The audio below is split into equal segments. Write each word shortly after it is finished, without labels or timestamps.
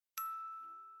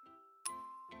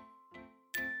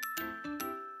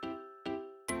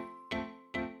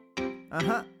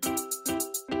Uh-huh.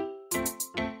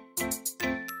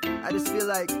 I just feel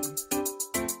like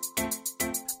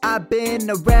I've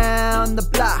been around the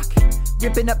block,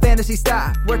 ripping up fantasy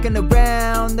stock, working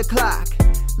around the clock.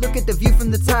 Look at the view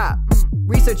from the top.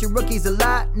 Researching rookies a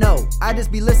lot? No, I just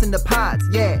be listening to pods.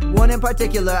 Yeah, one in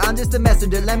particular, I'm just a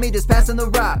messenger. Let me just pass on the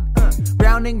rock.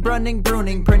 Browning, brunning,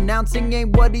 pruning, pronouncing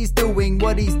ain't what he's doing.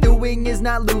 What he's doing is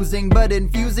not losing, but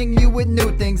infusing you with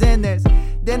new things. And there's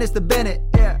Dennis the Bennett,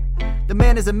 yeah. The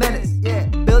man is a menace, yeah.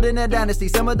 Building a dynasty,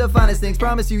 some of the finest things.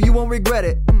 Promise you won't regret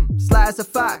it. Sly as a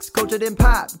fox, cultured in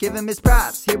pop. Give him his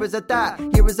props. Here is a thought,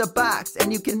 here is a box,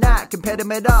 and you cannot compare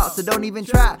them at all. So don't even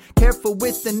try. Careful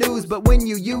with the news, but when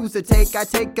you use a take, I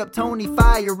take up Tony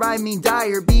Fire. I mean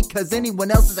Dyer, because anyone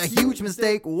else is a huge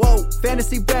mistake. Whoa,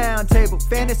 fantasy round table,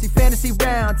 fantasy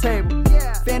round table,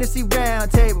 yeah. Fantasy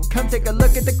round table. Come take a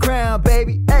look at the crown,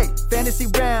 baby. Hey, fantasy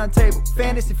round table,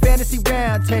 fantasy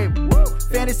round table, woo.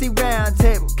 Fantasy round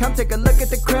table. Come take a look at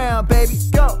the crown, baby.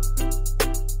 Go.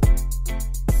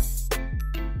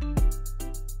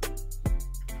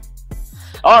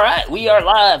 All right, we are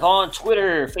live on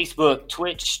Twitter, Facebook,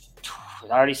 Twitch.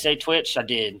 Did I already say Twitch? I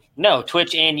did. No,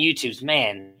 Twitch and YouTube.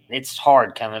 Man, it's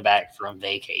hard coming back from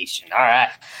vacation. All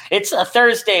right, it's a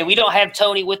Thursday. We don't have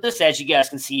Tony with us, as you guys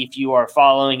can see if you are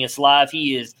following us live.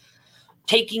 He is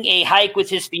taking a hike with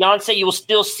his fiance. You will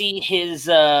still see his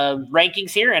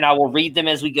rankings here, and I will read them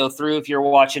as we go through. If you're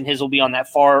watching, his will be on that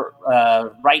far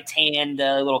right-hand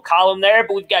little column there.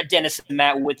 But we've got Dennis and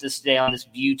Matt with us today on this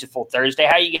beautiful Thursday.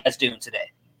 How are you guys doing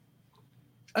today?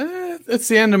 It's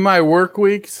the end of my work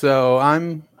week, so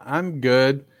I'm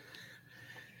good.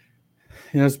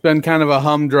 You know, it's been kind of a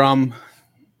humdrum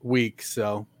week,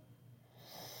 so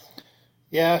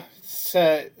yeah, it's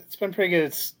been pretty good.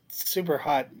 It's super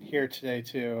hot here today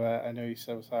too. I know you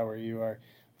saw where you are.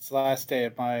 It's the last day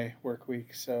of my work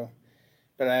week,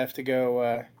 but I have to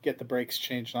go get the brakes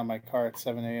changed on my car at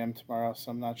 7 a.m. tomorrow,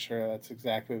 so I'm not sure that's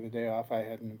exactly the day off I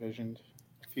had envisioned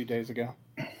a few days ago.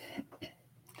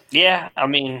 Yeah, I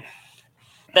mean,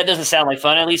 that doesn't sound like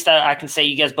fun. At least I can say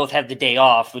you guys both have the day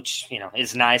off, which, you know,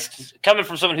 is nice. Coming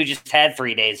from someone who just had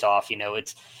 3 days off, you know,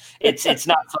 it's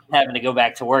not fun having to go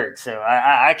back to work. So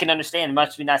I can understand. It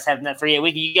must be nice having that 3-day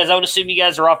week. You guys, I would assume you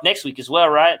guys are off next week as well,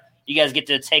 right? You guys get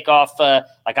to take off,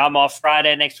 like I'm off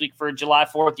Friday next week for July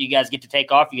 4th. You guys get to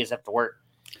take off. You guys have to work.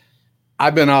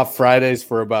 I've been off Fridays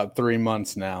for about 3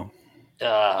 months now.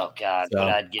 Oh, God. So, what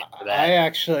I'd get for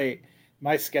that.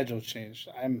 My schedule changed.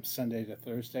 I'm Sunday to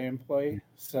Thursday employee,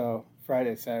 so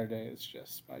Friday, Saturday is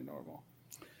just my normal.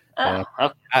 Oh,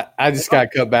 okay. I just got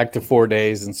cut back to 4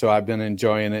 days, and so I've been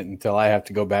enjoying it until I have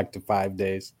to go back to 5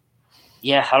 days.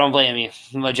 Yeah, I don't blame you.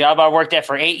 My job I worked at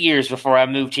for 8 years before I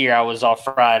moved here, I was off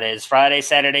Fridays. Friday,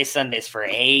 Saturday, Sundays for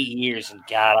 8 years, and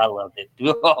God, I loved it.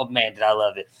 Oh, man, did I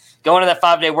love it. Going to that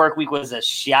 5-day work week was a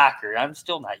shocker. I'm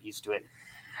still not used to it.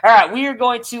 All right, we are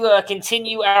going to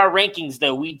continue our rankings,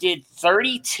 though. We did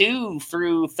 32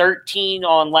 through 13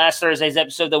 on last Thursday's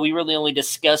episode, though we really only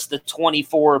discussed the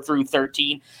 24 through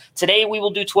 13. Today, we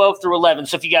will do 12 through 11.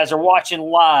 So if you guys are watching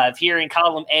live here in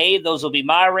column A, those will be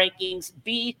my rankings.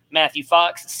 B, Matthew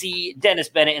Fox. C, Dennis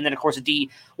Bennett. And then, of course,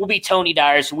 D will be Tony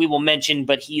Dyers, who we will mention,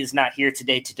 but he is not here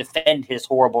today to defend his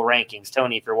horrible rankings.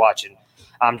 Tony, if you're watching.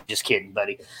 I'm just kidding,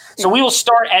 buddy. So we will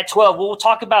start at 12. We'll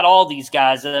talk about all these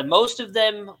guys. Most of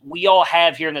them we all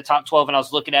have here in the top 12, and I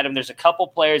was looking at them. There's a couple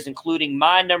players, including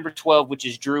my number 12, which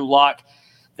is Drew Lock,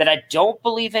 that I don't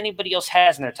believe anybody else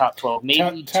has in their top 12.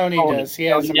 Maybe Tony does. He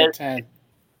has him at 10.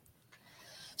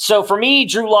 So for me,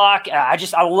 Drew Lock,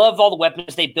 I love all the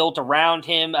weapons they built around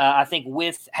him. I think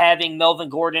with having Melvin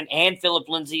Gordon and Phillip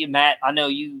Lindsay, Matt, I know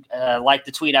you liked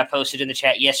the tweet I posted in the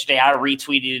chat yesterday. I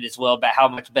retweeted it as well about how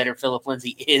much better Phillip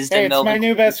Lindsay is than Melvin. It's my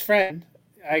new best friend.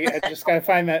 I just got to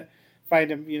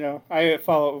find him. You know, I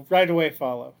follow right away.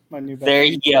 Follow my new best there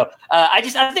friend. You go. I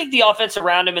think the offense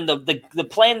around him and the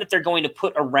plan that they're going to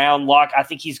put around Lock, I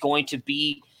think he's going to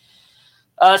be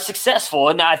successful,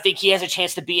 and I think he has a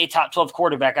chance to be a top 12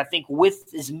 quarterback. I think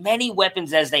with as many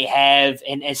weapons as they have,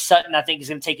 and as Sutton, I think is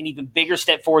going to take an even bigger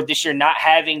step forward this year, not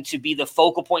having to be the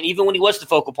focal point. Even when he was the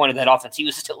focal point of that offense, he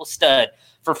was still a stud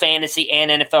for fantasy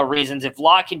and NFL reasons. If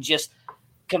Locke can just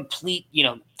complete,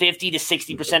 50 to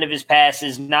 60% of his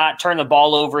passes, not turn the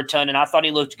ball over a ton, and I thought he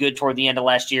looked good toward the end of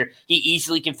last year. He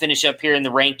easily can finish up here in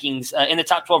the rankings, in the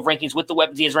top 12 rankings with the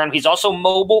weapons he has around him. He's also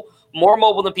mobile, more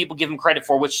mobile than people give him credit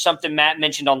for, which is something Matt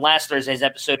mentioned on last Thursday's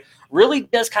episode. Really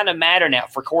does kind of matter now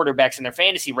for quarterbacks in their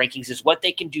fantasy rankings is what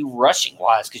they can do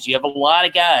rushing-wise, because you have a lot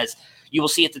of guys you will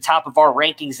see at the top of our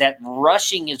rankings that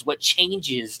rushing is what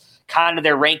changes kind of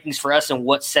their rankings for us and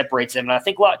what separates them. And I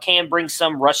think Locke can bring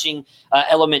some rushing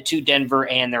element to Denver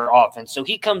and their offense. So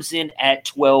he comes in at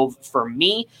 12 for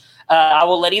me. I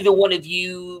will let either one of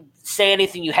you say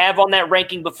anything you have on that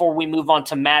ranking before we move on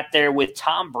to Matt there with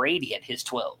Tom Brady at his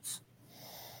 12.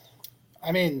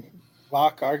 I mean,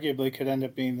 Locke arguably could end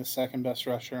up being the second best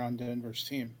rusher on Denver's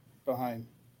team behind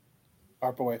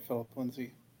our boy Philip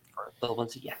Lindsay. Philip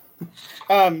Lindsay,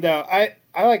 yeah. No, I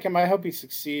like him. I hope he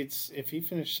succeeds. If he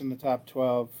finished in the top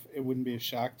 12, it wouldn't be a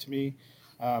shock to me.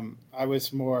 I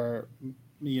was more,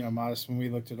 modest when we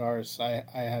looked at ours. I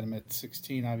had him at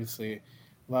 16, obviously.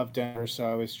 Love Denver, so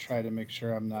I always try to make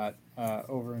sure I'm not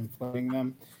overinflating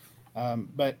them.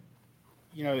 But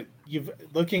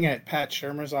looking at Pat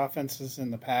Shurmur's offenses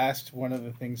in the past, one of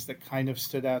the things that kind of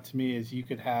stood out to me is you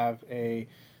could have a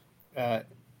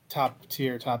top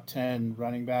 10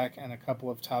 running back and a couple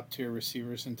of top tier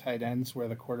receivers and tight ends where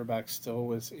the quarterback still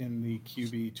was in the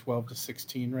QB 12 to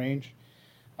 16 range.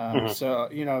 So,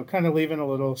 kind of leaving a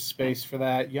little space for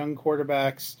that. Young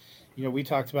quarterbacks, we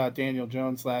talked about Daniel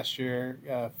Jones last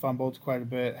year, fumbled quite a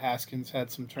bit. Haskins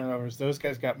had some turnovers. Those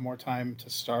guys got more time to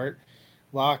start.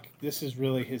 Locke, this is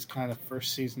really his kind of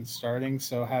first season starting,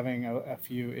 so having a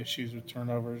few issues with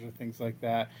turnovers or things like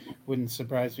that wouldn't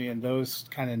surprise me, and those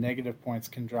kind of negative points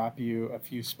can drop you a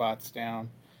few spots down.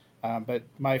 But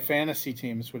my fantasy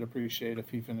teams would appreciate if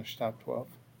he finished top 12.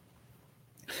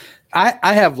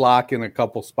 I have Locke in a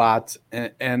couple spots,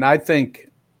 and I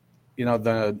think,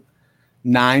 the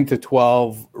 9 to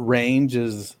 12 range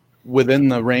is within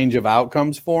the range of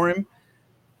outcomes for him.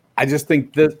 I just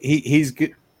think that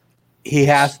he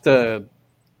has to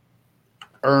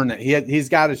earn it. He's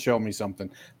got to show me something.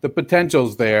 The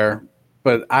potential's there,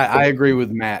 but I agree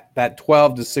with Matt. That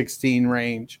 12 to 16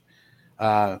 range,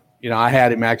 I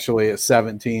had him actually at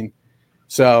 17.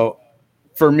 So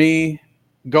for me,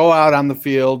 go out on the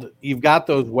field. You've got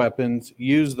those weapons.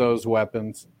 Use those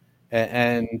weapons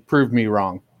and prove me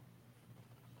wrong.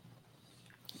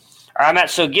 All right,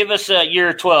 Matt, so give us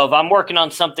your 12. I'm working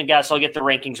on something, guys, so I'll get the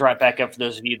rankings right back up for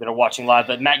those of you that are watching live.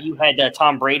 But, Matt, you had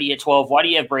Tom Brady at 12. Why do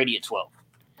you have Brady at 12?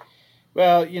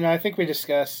 Well, I think we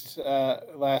discussed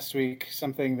last week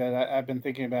something that I've been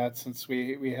thinking about since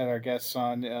we had our guests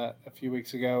on a few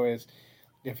weeks ago is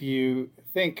if you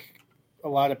think a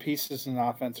lot of pieces in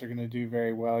offense are going to do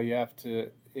very well,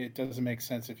 it doesn't make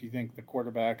sense if you think the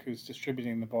quarterback who's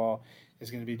distributing the ball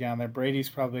is going to be down there. Brady's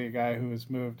probably a guy who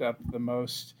has moved up the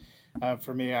most.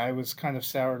 For me, I was kind of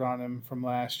soured on him from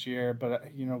last year, but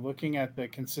looking at the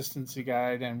consistency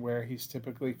guide and where he's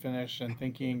typically finished and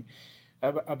thinking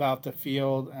about the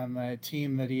field and the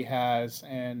team that he has,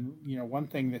 and one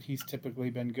thing that he's typically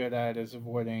been good at is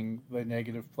avoiding the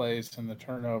negative plays and the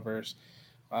turnovers.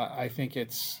 I think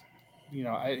it's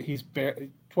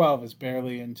 12 is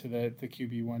barely into the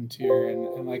QB1 tier,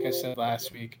 and like I said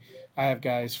last week, I have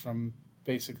guys from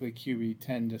basically QB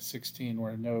 10 to 16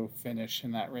 where no finish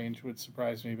in that range would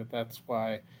surprise me, but that's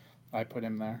why I put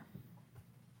him there.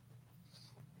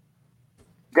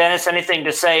 Dennis, anything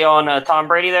to say on Tom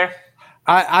Brady there?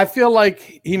 I feel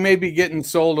like he may be getting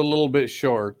sold a little bit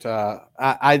short.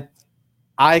 I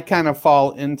kind of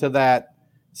fall into that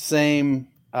same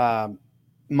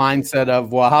mindset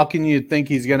of, well, how can you think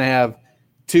he's going to have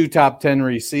 2 top 10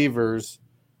 receivers,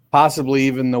 possibly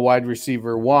even the wide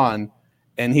receiver 1,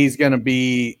 and he's going to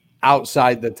be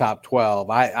outside the top 12.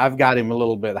 I've got him a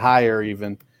little bit higher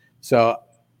even. So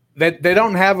they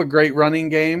don't have a great running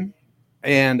game,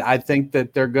 and I think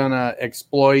that they're going to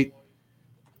exploit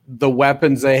the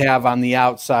weapons they have on the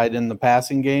outside in the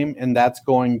passing game, and that's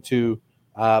going to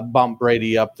bump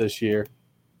Brady up this year.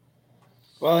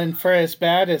 Well, and for as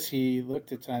bad as he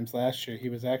looked at times last year, he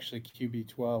was actually QB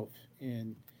 12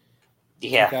 in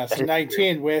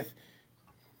 2019 with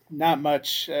not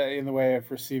much in the way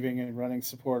of receiving and running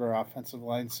support or offensive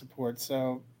line support.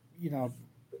 So,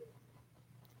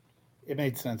 it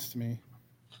made sense to me.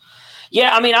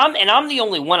 Yeah, I mean, I'm the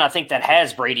only one I think that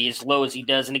has Brady as low as he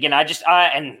does. And again,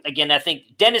 I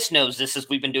think Dennis knows this as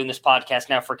we've been doing this podcast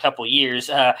now for a couple of years.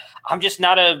 I'm just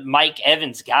not a Mike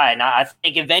Evans guy, and I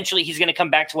think eventually he's going to come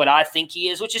back to what I think he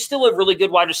is, which is still a really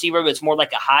good wide receiver, but it's more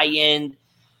like a high end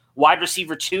wide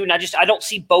receiver 2. And I don't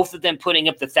see both of them putting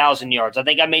up the 1,000 yards. I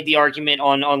think I made the argument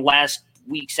on last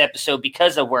week's episode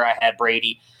because of where I had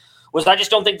Brady. I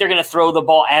just don't think they're going to throw the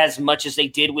ball as much as they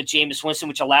did with Jameis Winston,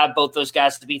 which allowed both those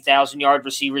guys to be 1,000-yard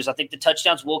receivers. I think the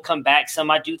touchdowns will come back some.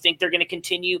 I do think they're going to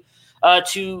continue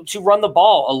to run the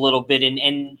ball a little bit,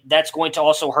 and that's going to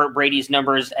also hurt Brady's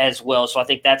numbers as well. So I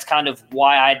think that's kind of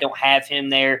why I don't have him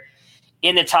there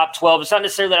in the top 12. It's not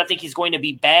necessarily that I think he's going to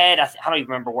be bad. I don't even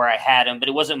remember where I had him, but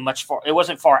it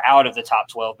wasn't far out of the top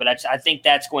 12. But I think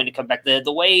that's going to come back.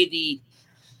 The way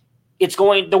they're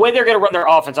going to run their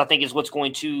offense, I think, is what's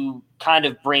going to kind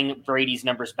of bring Brady's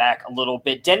numbers back a little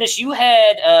bit. Dennis, you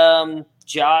had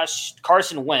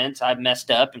Carson Wentz. I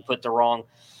messed up and put the wrong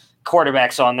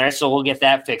quarterbacks on there, so we'll get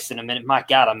that fixed in a minute. My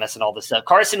God, I'm messing all this up.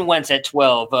 Carson Wentz at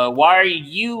 12. Why are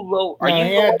you low? I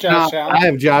have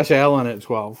Josh Allen at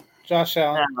 12. Josh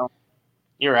Allen. No,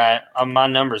 you're right. My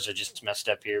numbers are just messed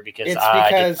up here because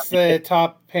the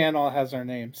top panel has our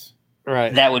names.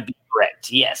 Right. That would be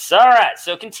correct. Yes. All right.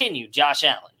 So continue. Josh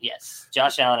Allen. Yes.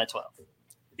 Josh Allen at 12.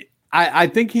 I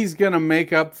think he's going to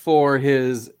make up for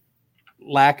his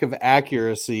lack of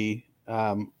accuracy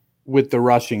with the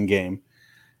rushing game.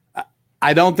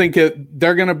 I don't think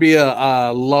they're going to be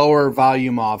a lower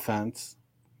volume offense.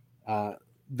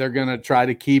 They're going to try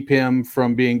to keep him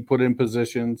from being put in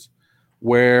positions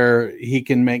where he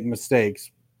can make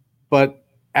mistakes. But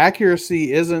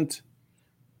accuracy isn't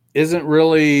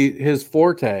really his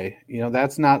forte.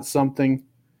 That's not something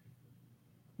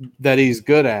that he's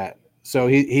good at. So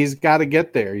he's got to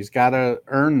get there. He's got to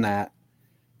earn that.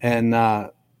 And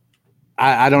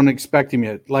I don't expect him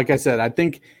yet. Like I said, I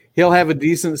think he'll have a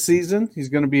decent season. He's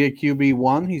going to be a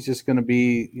QB1. He's just going to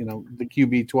be, the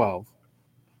QB12.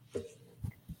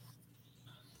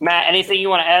 Matt, anything you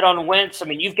want to add on Wentz? I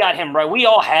mean, you've got him right. We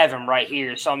all have him right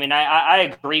here. So, I mean, I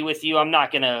agree with you. I'm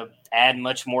not going to add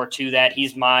much more to that.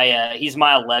 He's my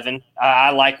 11. I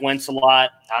like Wentz a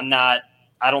lot. I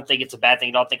don't think it's a bad thing.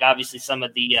 I don't think obviously some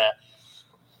of the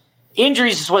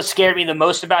injuries is what scared me the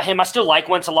most about him. I still like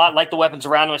Wentz a lot, like the weapons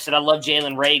around him. I said I love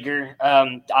Jalen Reagor,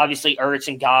 obviously Ertz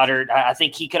and Goddard. I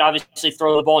think he could obviously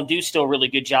throw the ball and do still a really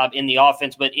good job in the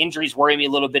offense, but injuries worry me a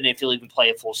little bit if he'll even play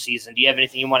a full season. Do you have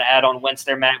anything you want to add on Wentz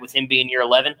there, Matt, with him being your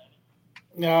 11?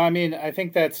 No, I mean, I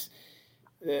think that's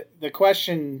the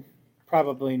question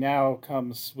probably now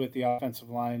comes with the offensive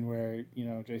line where,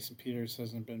 Jason Peters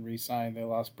hasn't been re-signed. They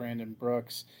lost Brandon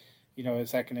Brooks.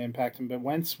 Is that going to impact him? But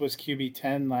Wentz was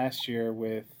QB10 last year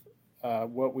with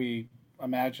what we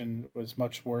imagine was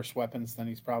much worse weapons than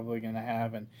he's probably going to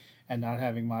have, and not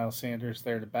having Miles Sanders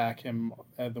there to back him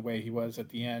the way he was at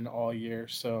the end all year.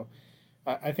 So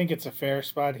I think it's a fair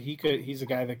spot. He's a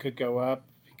guy that could go up.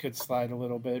 He could slide a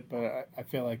little bit, but I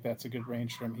feel like that's a good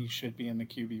range for him. He should be in the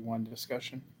QB1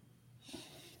 discussion.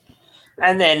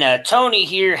 And then Tony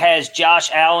here has Josh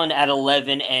Allen at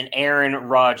 11 and Aaron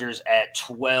Rodgers at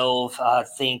 12. I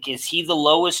think, is he the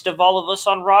lowest of all of us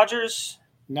on Rodgers?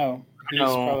 No, he's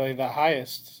probably the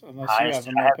highest, unless you have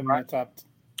him up in my top.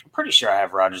 I'm pretty sure I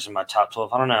have Rodgers in my top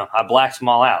 12. I don't know. I blacked them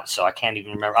all out, so I can't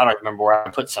even remember. I don't remember where I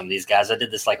put some of these guys. I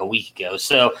did this like a week ago.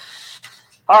 So,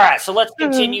 all right, so let's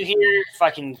continue here. If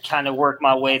I can kind of work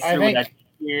my way through it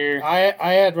here.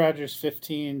 I had Rodgers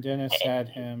 15. Dennis had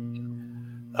him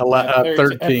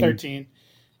 13.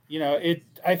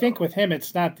 I think with him,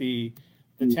 it's not the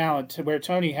talent to where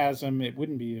Tony has him. It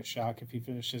wouldn't be a shock if he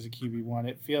finished as a QB1.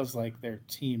 It feels like their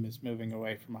team is moving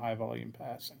away from high volume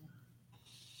passing.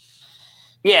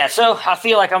 Yeah, so I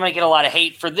feel like I'm going to get a lot of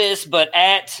hate for this, but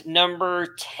at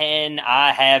number 10,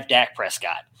 I have Dak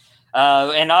Prescott.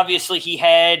 And obviously he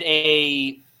had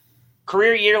a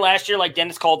career year last year like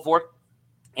Dennis called for.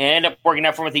 And up working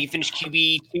out for him. I think he finished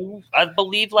QB2, I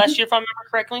believe, last year, if I remember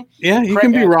correctly. Yeah, you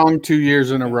can be wrong 2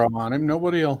 years in a row on him.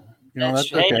 Nobody will.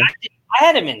 That's okay. I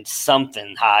had him in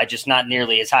something high, just not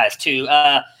nearly as high as 2.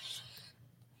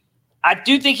 I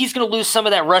do think he's going to lose some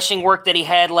of that rushing work that he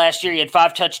had last year. He had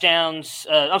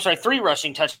 3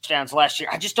 rushing touchdowns last year.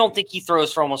 I just don't think he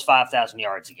throws for almost 5,000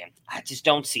 yards again. I just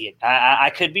don't see it. I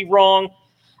could be wrong.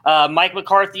 Mike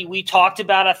McCarthy, we talked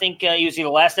about, I think he was either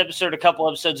last episode or a couple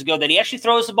episodes ago, that he actually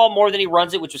throws the ball more than he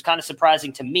runs it, which was kind of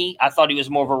surprising to me. I thought he was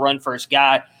more of a run-first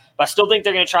guy. But I still think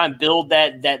they're going to try and build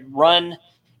that run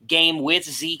game with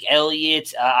Zeke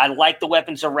Elliott. I like the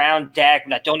weapons around Dak,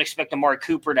 but I don't expect Amari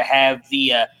Cooper to have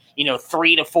the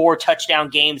 3 to 4 touchdown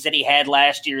games that he had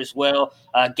last year as well.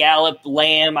 Gallup,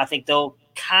 Lamb, I think they'll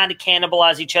kind of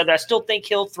cannibalize each other. I still think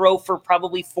he'll throw for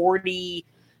probably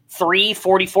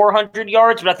 4,400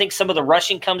 yards, but I think some of the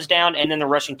rushing comes down and then the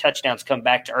rushing touchdowns come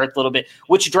back to earth a little bit,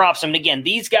 which drops them. And again,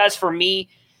 these guys, for me,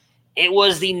 it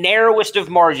was the narrowest of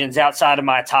margins outside of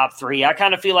my top 3. I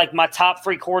kind of feel like my top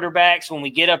 3 quarterbacks, when we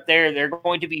get up there, there's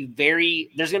going to be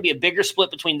a bigger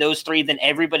split between those 3 than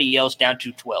everybody else down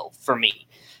to 12 for me.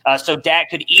 So Dak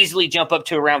could easily jump up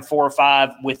to around 4 or 5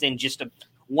 within just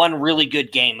one really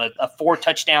good game, a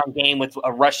 4-touchdown game with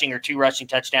a rushing or 2 rushing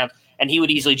touchdowns, and he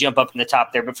would easily jump up in the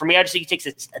top there. But for me, I just think he takes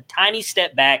a tiny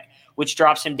step back, which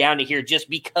drops him down to here just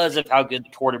because of how good the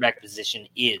quarterback position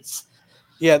is.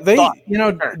 Yeah,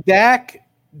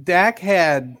 Dak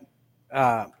had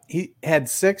he had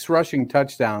 6 rushing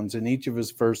touchdowns in each of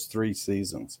his first 3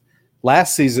 seasons.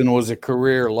 Last season was a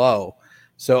career low,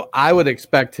 so I would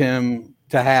expect him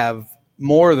to have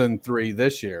more than 3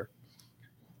 this year.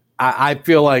 I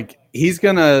feel like he's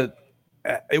gonna.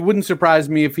 It wouldn't surprise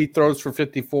me if he throws for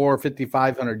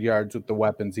 5,500 yards with the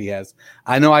weapons he has.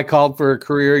 I know I called for a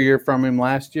career year from him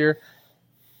last year.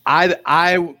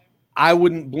 I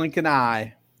wouldn't blink an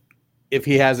eye if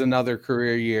he has another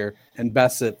career year and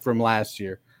bests it from last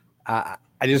year. I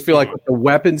just feel like with the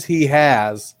weapons he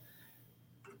has,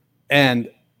 and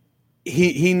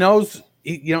he knows,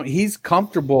 he's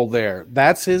comfortable there.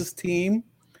 That's his team.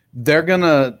 They're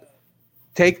gonna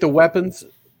take the weapons.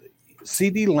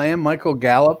 CeeDee Lamb, Michael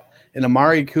Gallup, and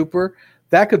Amari Cooper.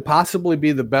 That could possibly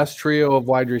be the best trio of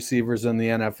wide receivers in the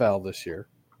NFL this year.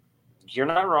 You're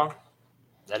not wrong.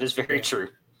 That is very true.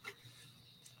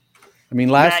 I mean,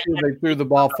 last year they threw the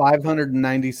ball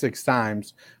 596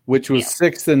 times, which was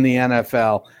 6th in the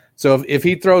NFL. So if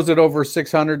he throws it over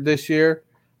 600 this year,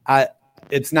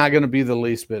 it's not going to be the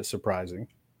least bit surprising.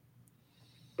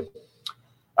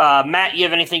 Matt, you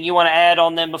have anything you want to add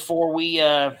on them before we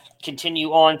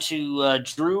continue on to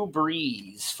Drew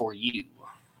Brees for you?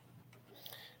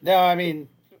 No, I mean,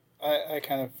 I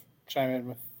kind of chime in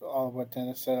with all of what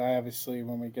Dennis said. I obviously,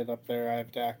 when we get up there, I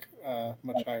have Dak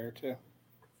much higher too.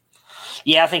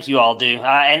 Yeah, I think you all do.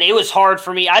 And it was hard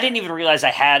for me. I didn't even realize I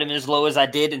had him as low as I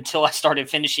did until I started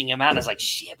finishing him out. I was like,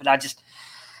 shit, but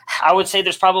I would say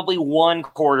there's probably one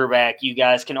quarterback you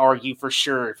guys can argue for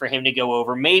sure for him to go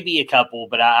over, maybe a couple,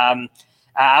 but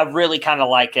I really kind of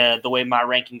like the way my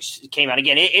rankings came out.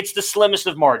 Again, it's the slimmest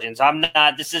of margins.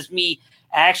 This is me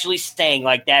actually saying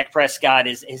like Dak Prescott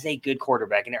is a good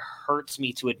quarterback, and it hurts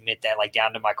me to admit that, like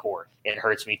down to my core. It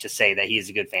hurts me to say that he's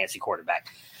a good fantasy quarterback.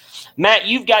 Matt,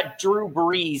 you've got Drew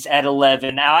Brees at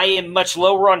 11. I am much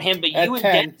lower on him, but you and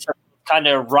Dennis are kind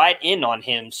of right in on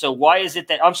him. So why is it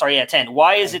that – I'm sorry, 10.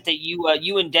 Why is it that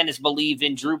you and Dennis believe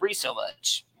in Drew Brees so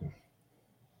much?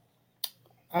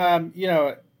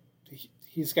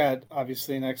 He's got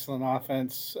obviously an excellent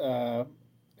offense,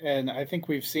 and I think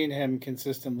we've seen him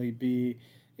consistently be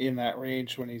in that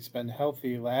range when he's been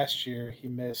healthy. Last year he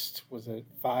missed,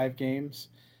 5 games?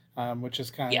 Which is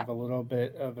kind of a little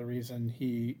bit of the reason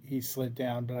he slid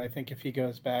down. But I think if he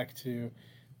goes back to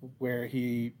where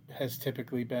he has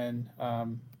typically been,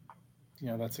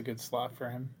 that's a good slot for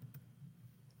him.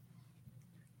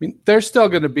 I mean, there's still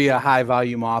going to be a high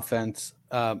volume offense.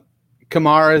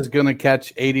 Kamara is going to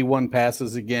catch 81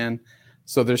 passes again,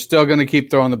 so they're still going to keep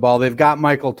throwing the ball. They've got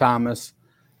Michael Thomas.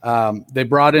 They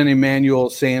brought in Emmanuel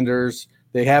Sanders.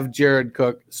 They have Jared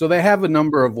Cook. So they have a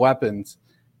number of weapons.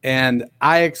 And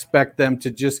I expect them to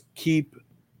just keep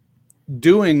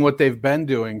doing what they've been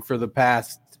doing for the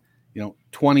past,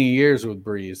 20 years with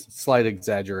Brees. Slight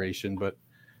exaggeration, but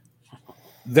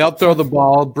they'll throw the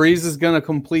ball. Brees is going to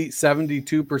complete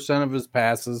 72% of his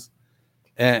passes,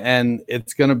 and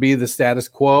it's going to be the status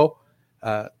quo.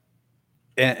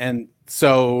 And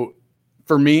so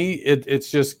for me,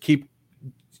 it's just keep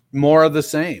more of the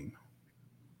same.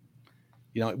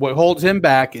 What holds him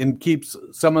back and keeps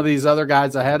some of these other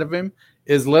guys ahead of him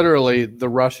is literally the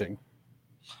rushing.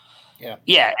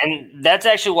 Yeah, and that's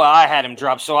actually why I had him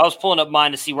drop. So I was pulling up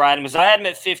mine to see where I had him, because I had him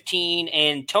at 15,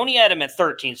 and Tony had him at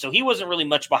 13. So he wasn't really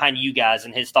much behind you guys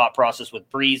in his thought process with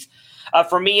Brees.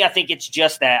 For me, I think it's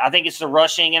just that. I think it's the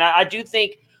rushing, and I do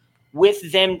think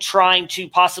with them trying to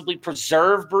possibly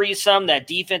preserve Brees some, that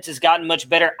defense has gotten much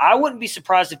better. I wouldn't be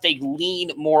surprised if they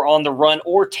lean more on the run,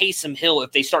 or Taysom Hill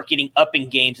if they start getting up in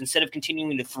games instead of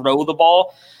continuing to throw the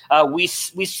ball. We've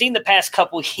seen the past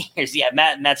couple of years. Yeah,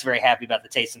 Matt's very happy about the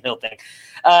Taysom Hill thing.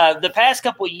 The past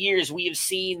couple of years, we have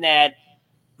seen that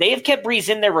they have kept Brees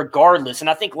in there regardless. And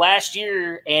I think last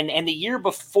year and the year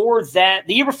before that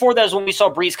was when we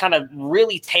saw Brees kind of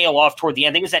really tail off toward the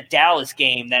end. I think it was that Dallas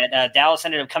game that Dallas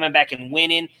ended up coming back and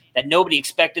winning, that nobody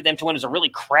expected them to win. It was a really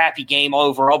crappy game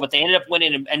overall, but they ended up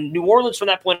winning. And New Orleans from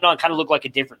that point on kind of looked like a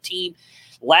different team.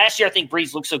 Last year, I think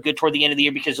Brees looked so good toward the end of the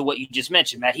year because of what you just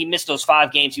mentioned, Matt. He missed those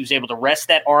 5 games. He was able to rest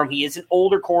that arm. He is an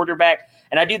older quarterback.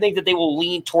 And I do think that they will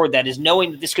lean toward that, is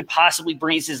knowing that this could possibly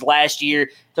Brees his last year,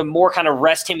 to more kind of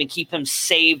rest him and keep him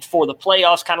saved for the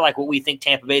playoffs, kind of like what we think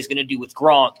Tampa Bay is going to do with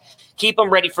Gronk. Keep him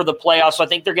ready for the playoffs. So I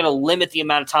think they're going to limit the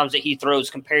amount of times that he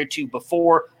throws compared to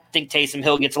before. I think Taysom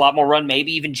Hill gets a lot more run,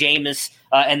 maybe even Jameis,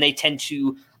 and they tend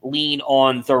to lean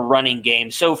on the running game.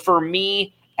 So for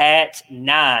me at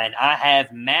 9, I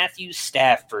have Matthew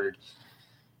Stafford.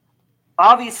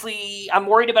 Obviously, I'm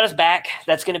worried about his back.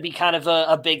 That's going to be kind of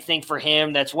a big thing for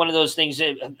him. That's one of those things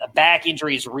that a back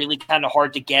injury is really kind of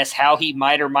hard to guess how he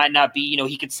might or might not be.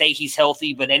 He could say he's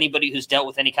healthy, but anybody who's dealt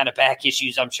with any kind of back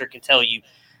issues, I'm sure, can tell you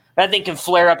that thing can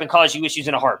flare up and cause you issues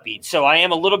in a heartbeat. So I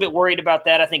am a little bit worried about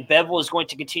that. I think Bevell is going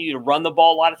to continue to run the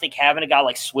ball a lot. I think having a guy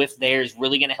like Swift there is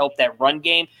really going to help that run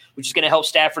game, which is going to help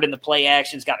Stafford in the play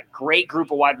action. He's got a great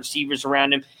group of wide receivers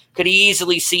around him. Could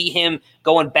easily see him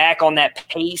going back on that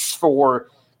pace for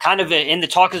kind of in the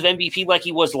talk of MVP like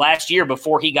he was last year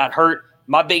before he got hurt.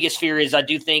 My biggest fear is I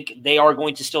do think they are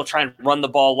going to still try and run the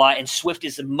ball a lot, and Swift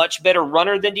is a much better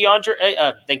runner than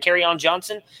Kerryon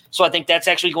Johnson. So I think that's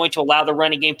actually going to allow the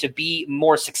running game to be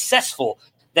more successful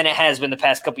than it has been the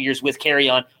past couple of years with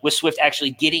Kerryon, with Swift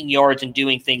actually getting yards and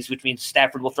doing things, which means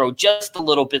Stafford will throw just a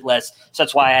little bit less. So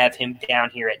that's why I have him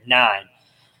down here at 9.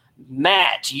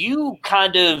 Matt, you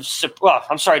kind of – well,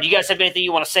 I'm sorry. Do you guys have anything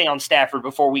you want to say on Stafford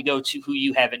before we go to who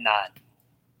you have at 9?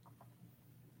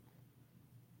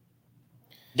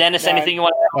 Dennis, anything you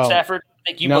want to add on Stafford? I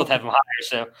think you both have him higher.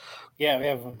 So yeah, we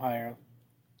have him higher.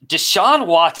 Deshaun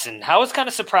Watson. I was kind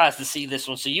of surprised to see this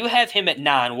one. So you have him at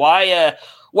 9. Why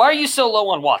are you so low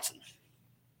on Watson?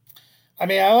 I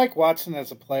mean, I like Watson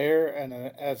as a player and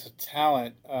as a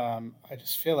talent. I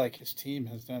just feel like his team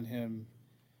has done him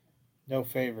no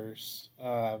favors.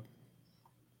 I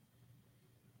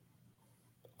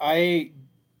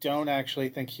don't actually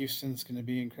think Houston's going to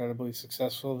be incredibly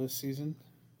successful this season.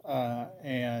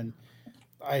 And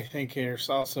I think there's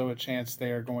also a chance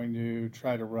they are going to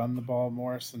try to run the ball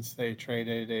more since they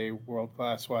traded a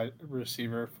world-class wide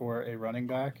receiver for a running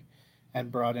back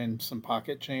and brought in some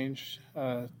pocket change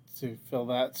to fill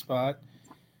that spot.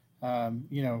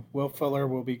 Will Fuller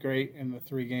will be great in the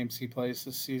 3 games he plays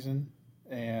this season,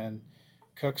 and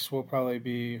Cooks will probably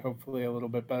be hopefully a little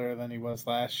bit better than he was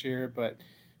last year, but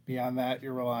beyond that,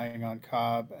 you're relying on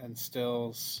Cobb and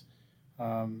Stills.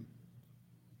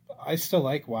 I still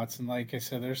like Watson. Like I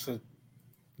said,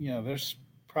 there's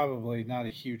probably not a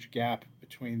huge gap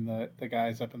between the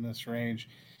guys up in this range.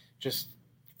 Just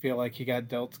feel like he got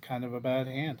dealt kind of a bad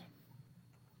hand.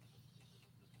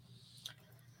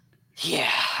 Yeah,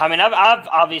 I mean, I've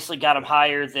obviously got him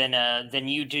higher than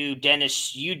you do,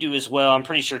 Dennis. You do as well. I'm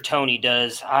pretty sure Tony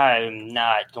does. I'm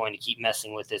not going to keep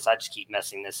messing with this. I just keep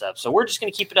messing this up. So we're just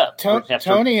going to keep it up.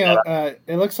 Tony,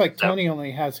 it looks like Tony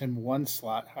only has him 1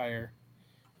 slot higher.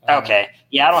 Okay.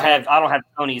 Yeah, I don't have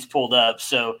Tony's pulled up.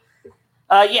 So,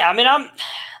 I mean,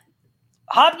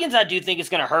 Hopkins, I do think is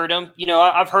going to hurt him.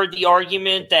 I've heard the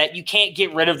argument that you can't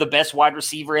get rid of the best wide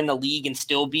receiver in the league and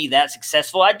still be that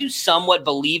successful. I do somewhat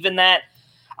believe in that.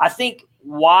 I think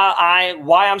why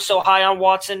I'm so high on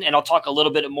Watson, and I'll talk a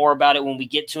little bit more about it when we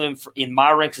get to him in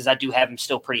my ranks, because I do have him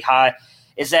still pretty high,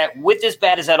 is that with as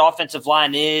bad as that offensive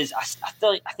line is, I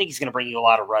think he's going to bring you a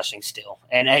lot of rushing still.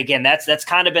 And again, that's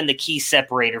kind of been the key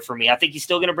separator for me. I think he's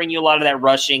still going to bring you a lot of that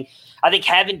rushing. I think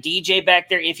having DJ back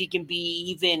there, if he can be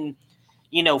even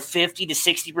 50 to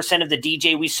 60% of the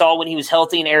DJ we saw when he was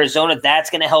healthy in Arizona, that's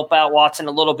going to help out Watson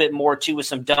a little bit more too, with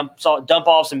some dump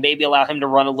offs and maybe allow him to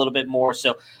run a little bit more.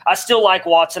 So I still like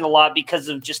Watson a lot because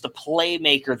of just the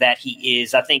playmaker that he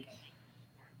is. I think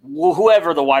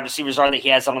whoever the wide receivers are that he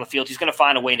has on the field, he's going to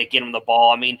find a way to get him the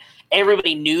ball. I mean,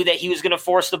 everybody knew that he was going to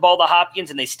force the ball to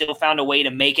Hopkins, and they still found a way to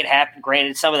make it happen.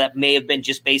 Granted, some of that may have been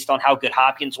just based on how good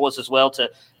Hopkins was as well to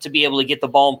be able to get the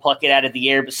ball and pluck it out of the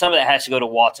air, but some of that has to go to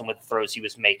Watson with the throws he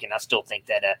was making. I still think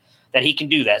that he can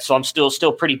do that. So I'm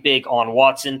still pretty big on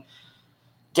Watson.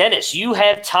 Dennis, you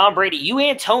have Tom Brady. You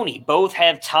and Tony both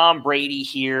have Tom Brady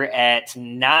here at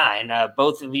 9.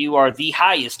 Both of you are the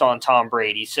highest on Tom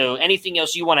Brady. So anything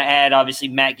else you want to add? Obviously,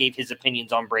 Matt gave his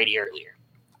opinions on Brady earlier.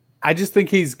 I just think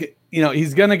he's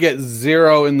going to get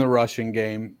 0 in the rushing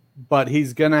game, but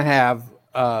he's going to have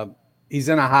he's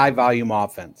in a high volume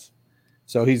offense.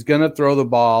 So he's going to throw the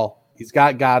ball. He's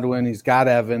got Godwin. He's got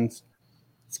Evans.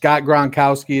 He's got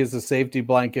Gronkowski as a safety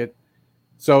blanket.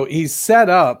 So he's set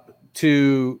up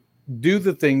to do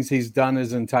the things he's done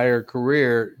his entire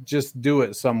career, just do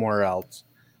it somewhere else.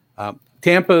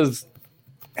 Tampa's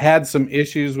had some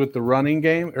issues with the running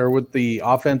game or with the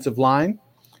offensive line.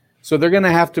 So they're going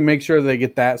to have to make sure they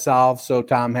get that solved so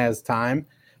Tom has time.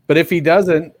 But if he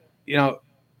doesn't,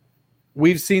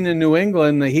 we've seen in New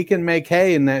England that he can make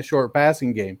hay in that short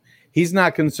passing game. He's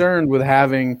not concerned with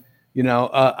having,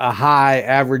 a high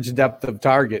average depth of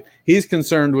target. He's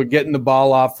concerned with getting the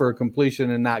ball off for a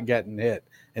completion and not getting hit.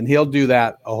 And he'll do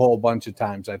that a whole bunch of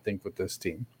times, I think, with this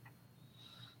team.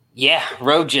 Yeah,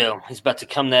 Rojo is about to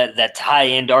come that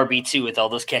high-end RB2 with all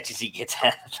those catches he gets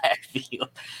out of the backfield.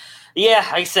 Yeah,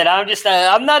 like I said,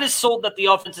 I'm not as sold that the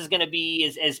offense is going to be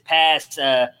as pass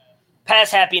pass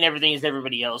happy and everything as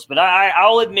everybody else. But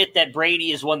I'll admit that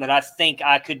Brady is one that I think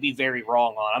I could be very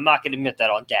wrong on. I'm not going to admit that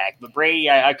on Dak, but Brady,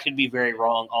 I could be very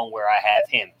wrong on where I have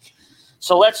him.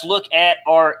 So let's look at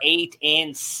our 8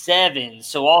 and 7.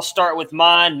 So I'll start with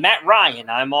mine, Matt Ryan.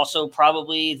 I'm also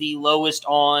probably the lowest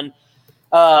on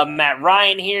Matt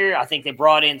Ryan here. I think they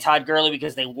brought in Todd Gurley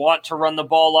because they want to run the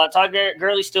ball a lot. Todd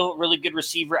Gurley's still a really good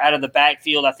receiver out of the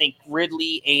backfield. I think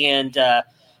Ridley and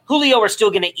Julio are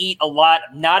still going to eat a lot.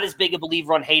 Not as big a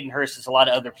believer on Hayden Hurst as a lot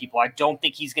of other people. I don't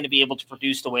think he's going to be able to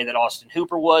produce the way that Austin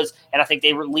Hooper was, and I think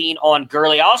they lean on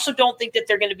Gurley. I also don't think that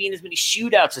they're going to be in as many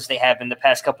shootouts as they have in the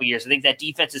past couple of years. I think that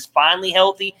defense is finally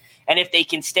healthy, and if they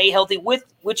can stay healthy, with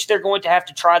which they're going to have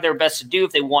to try their best to do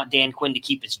if they want Dan Quinn to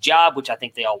keep his job, which I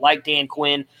think they all like Dan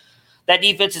Quinn, that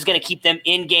defense is going to keep them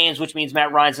in games, which means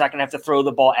Matt Ryan's not going to have to throw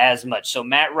the ball as much. So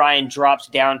Matt Ryan drops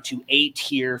down to 8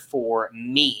 here for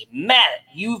me. Matt,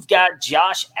 you've got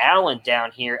Josh Allen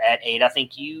down here at 8. I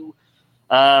think you,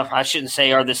 I shouldn't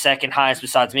say are the second highest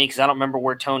besides me because I don't remember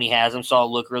where Tony has him, so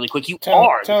I'll look really quick.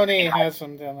 Tony has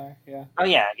him down there, yeah. Oh,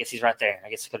 yeah, I guess he's right there.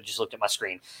 I guess I could have just looked at my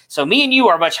screen. So me and you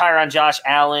are much higher on Josh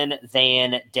Allen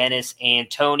than Dennis and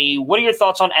Tony. What are your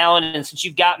thoughts on Allen? And since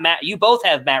you've got Matt, you both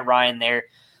have Matt Ryan there.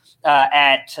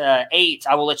 At 8,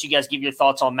 I will let you guys give your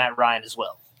thoughts on Matt Ryan as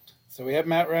well. So we have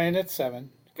Matt Ryan at 7.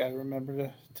 Got to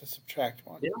remember to subtract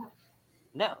 1.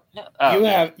 No.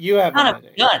 You have Son of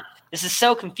a gun. This is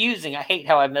so confusing. I hate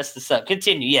how I messed this up.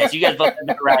 Continue. Yes, you guys both have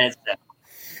Matt Ryan at 7.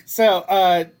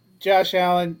 So Josh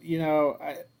Allen,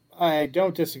 I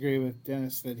don't disagree with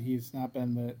Dennis that he's not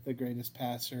been the greatest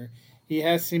passer. He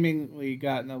has seemingly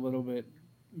gotten a little bit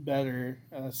better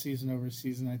season over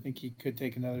season. I think he could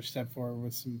take another step forward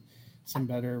with some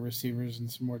better receivers and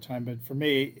some more time. But for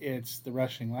me, it's the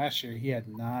rushing. Last year, he had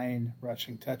 9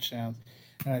 rushing touchdowns.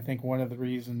 And I think one of the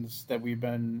reasons that we've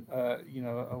been, a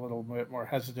little bit more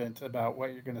hesitant about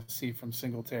what you're going to see from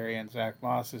Singletary and Zach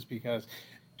Moss is because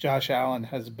Josh Allen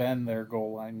has been their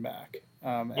goal line back.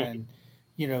 And,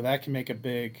 that can make a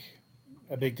big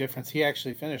difference. He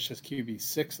actually finished as QB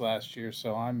 6 last year.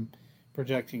 So I'm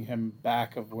projecting him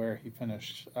back of where he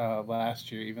finished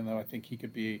last year, even though I think he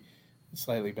could be a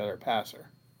slightly better passer.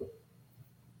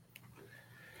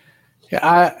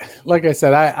 Yeah, like I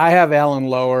said, I have Allen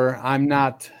lower. I'm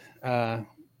not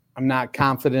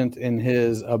confident in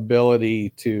his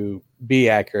ability to be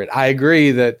accurate. I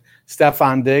agree that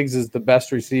Stephon Diggs is the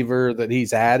best receiver that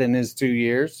he's had in his 2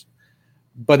 years,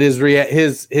 but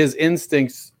his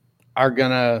instincts are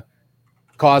gonna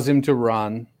cause him to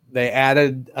run. They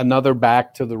added another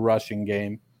back to the rushing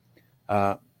game.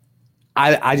 I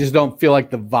just don't feel like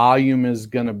the volume is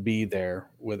going to be there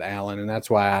with Allen, and that's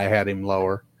why I had him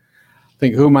lower. I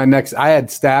think who my next – I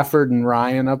had Stafford and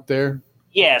Ryan up there.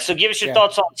 Yeah, so give us your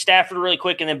thoughts on Stafford really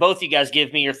quick, and then both of you guys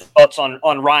give me your thoughts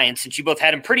on Ryan since you both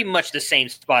had him pretty much the same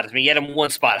spot as me. You had him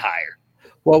 1 spot higher.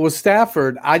 Well, with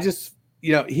Stafford, I just –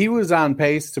 he was on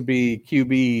pace to be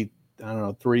QB,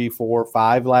 3, 4,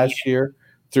 5 last year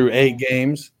through 8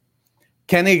 games.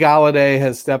 Kenny Golladay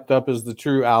has stepped up as the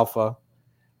true alpha.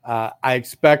 I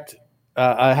expect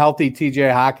a healthy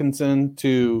TJ Hawkinson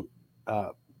to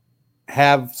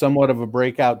have somewhat of a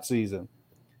breakout season.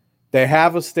 They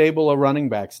have a stable of running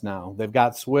backs now. They've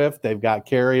got Swift, they've got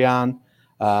Carry-On,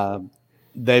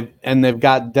 they've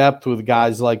got depth with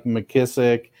guys like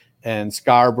McKissick and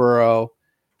Scarborough.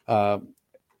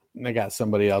 They got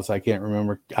somebody else I can't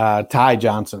remember, Ty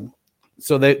Johnson.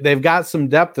 So they've got some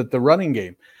depth at the running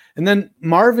game. And then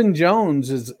Marvin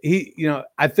Jones is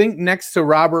I think next to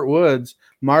Robert Woods,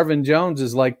 Marvin Jones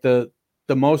is like the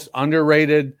most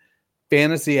underrated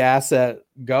fantasy asset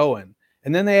going.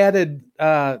 And then they added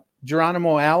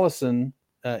Geronimo Allison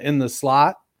in the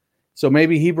slot. So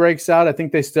maybe he breaks out. I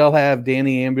think they still have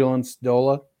Danny Ambulance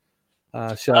Dola.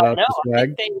 Shout out to Swag. I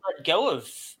think they let go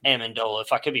of Amendola,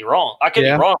 if I could be wrong. I could be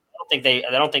wrong. I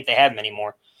don't think they have him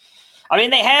anymore. I mean,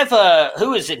 they have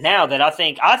who is it now that I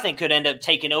think could end up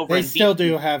taking over? They still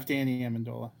do have Danny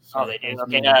Amendola. Oh, they do.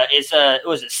 Okay,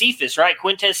 was it Cephas, right?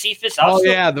 Quintez Cephas. Ever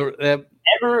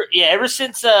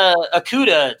since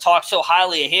Okudah talked so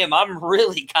highly of him, I'm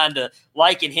really kind of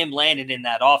liking him landing in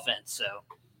that offense. So,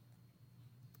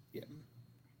 yeah.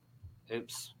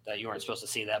 Oops, you weren't supposed to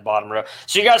see that bottom row.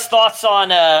 So, you guys' thoughts on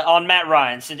Matt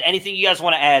Ryan? Since anything you guys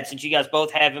want to add? Since you guys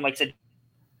both have him, like I said,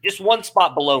 just 1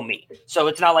 spot below me. So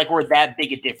it's not like we're that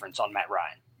big a difference on Matt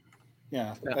Ryan.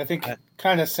 Yeah, I think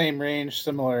kind of same range,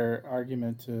 similar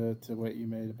argument to what you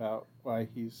made about why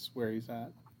he's where he's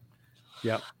at.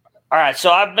 Yep. All right,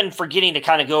 so I've been forgetting to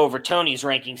kind of go over Tony's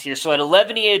rankings here. So at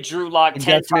 11, he had Drew Lock.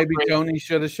 10, maybe Tony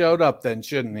should have showed up then,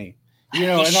 shouldn't he?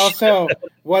 And also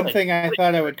one thing I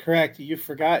thought I would correct, you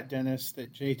forgot, Dennis,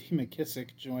 that J.D.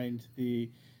 McKissick joined the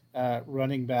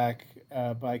running back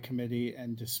by committee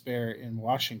and despair in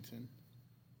Washington.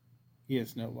 He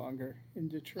is no longer in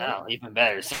Detroit. Oh, even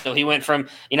better. So he went from,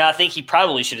 I think he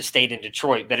probably should have stayed in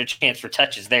Detroit. Better chance for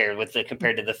touches there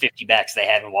compared to the 50 backs they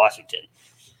have in Washington.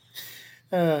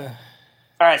 All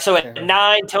right, so at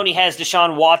 9, Tony has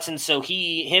Deshaun Watson. So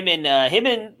him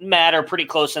and Matt are pretty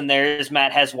close in theirs.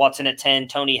 Matt has Watson at 10.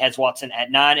 Tony has Watson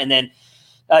at 9, and then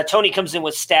Tony comes in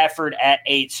with Stafford at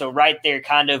 8. So right there,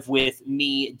 kind of with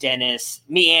me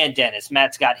and Dennis.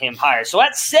 Matt's got him higher. So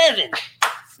at 7.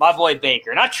 My boy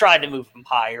Baker, and I tried to move him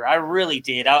higher. I really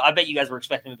did. I bet you guys were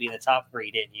expecting him to be in the top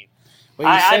 3, didn't you?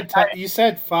 Well, you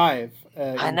said 5.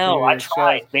 I know. I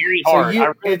tried very hard.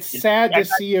 So it's sad to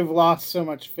see you've lost so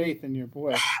much faith in your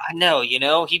boy. I know.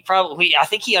 He probably. I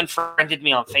think he unfriended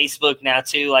me on Facebook now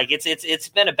too. Like it's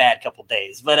been a bad couple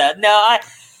days. But no,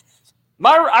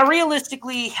 I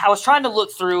realistically, I was trying to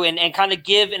look through and kind of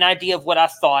give an idea of what I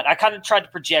thought. I kind of tried to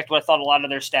project what I thought a lot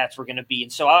of their stats were going to be,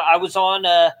 and so I was on.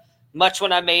 Much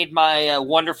when I made my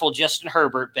wonderful Justin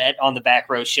Herbert bet on the Back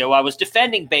Row Show, I was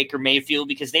defending Baker Mayfield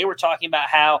because they were talking about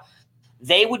how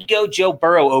they would go Joe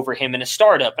Burrow over him in a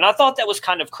startup. And I thought that was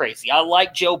kind of crazy. I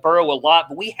like Joe Burrow a lot,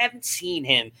 but we haven't seen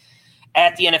him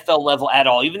at the NFL level at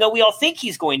all. Even though we all think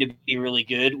he's going to be really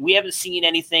good, we haven't seen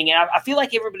anything. And I feel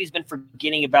like everybody's been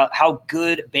forgetting about how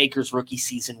good Baker's rookie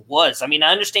season was. I mean,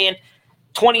 I understand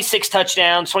 26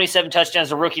 touchdowns, 27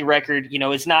 touchdowns, a rookie record,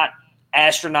 is not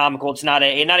astronomical. It's not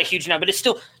a huge number, but it's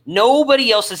still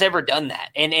nobody else has ever done that.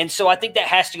 And so I think that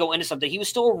has to go into something. He was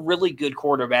still a really good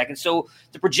quarterback. And so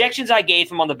the projections I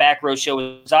gave him on the Back Row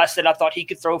Show is I said I thought he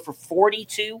could throw for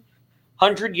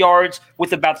 4,200 yards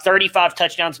with about 35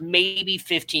 touchdowns, maybe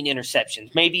 15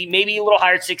 interceptions, maybe a little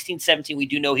higher, 16, 17. We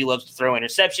do know he loves to throw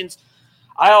interceptions.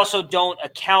 I also don't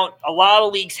account – a lot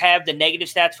of leagues have the negative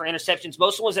stats for interceptions.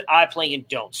 Most of the ones that I play in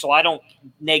don't. So I don't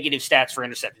negative stats for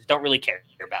interceptions. Don't really care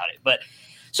about it. But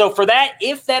so for that,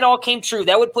 if that all came true,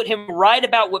 that would put him right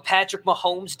about what Patrick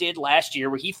Mahomes did last year,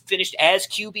 where he finished as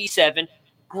QB7.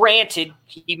 Granted,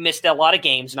 he missed a lot of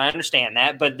games, and I understand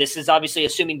that. But this is obviously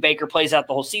assuming Baker plays out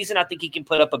the whole season. I think he can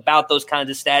put up about those kinds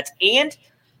of stats. And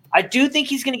I do think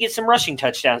he's going to get some rushing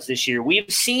touchdowns this year. We've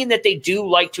seen that they do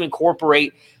like to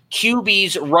incorporate –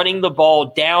 QBs running the ball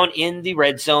down in the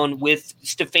red zone with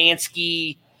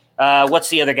Stefanski. What's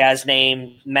the other guy's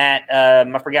name? Matt.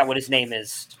 I forgot what his name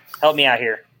is. Help me out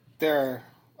here. Their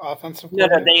offensive. No,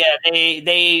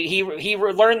 he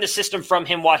learned the system from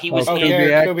him while he was in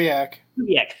Kubiak.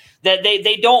 That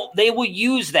they will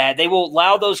use that. They will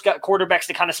allow those quarterbacks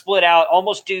to kind of split out,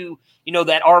 almost do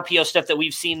that RPO stuff that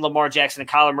we've seen Lamar Jackson and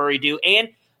Kyler Murray do, and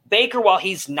Baker, while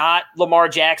he's not Lamar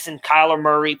Jackson, Kyler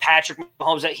Murray, Patrick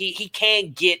Mahomes, he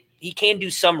can do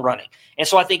some running. And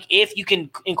so I think if you can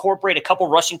incorporate a couple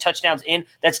rushing touchdowns in,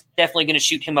 that's definitely going to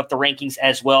shoot him up the rankings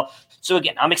as well. So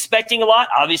again, I'm expecting a lot,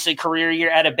 obviously career year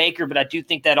out of Baker, but I do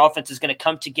think that offense is going to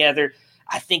come together.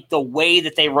 I think the way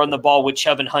that they run the ball with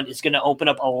Chubb and Hunt is going to open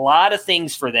up a lot of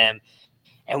things for them.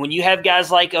 And when you have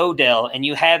guys like Odell and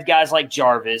you have guys like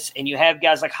Jarvis and you have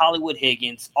guys like Hollywood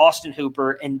Higgins, Austin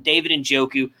Hooper, and David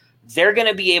Njoku, they're going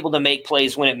to be able to make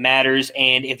plays when it matters.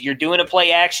 And if you're doing a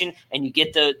play action and you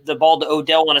get the ball to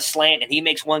Odell on a slant and he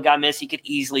makes one guy miss, he could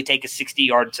easily take a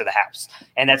 60-yard to the house.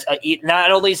 And that's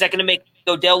not only is that going to make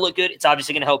Odell look good, it's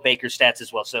obviously going to help Baker's stats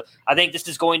as well. So I think this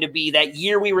is going to be that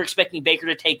year we were expecting Baker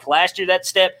to take last year, that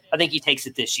step. I think he takes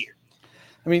it this year.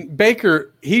 I mean,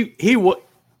 Baker, he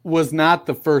was not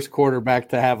the first quarterback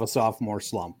to have a sophomore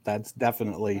slump. That's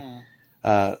definitely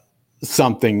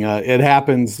something. It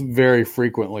happens very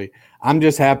frequently. I'm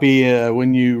just happy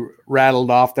when you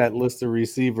rattled off that list of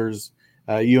receivers,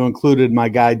 you included my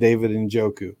guy David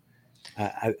Njoku.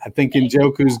 I think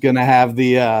Njoku's going to have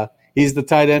he's the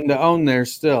tight end to own there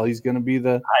still. He's going to be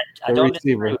the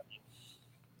receiver.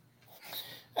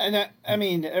 And I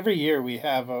mean, every year we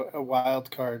have a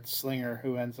wild card slinger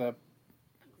who ends up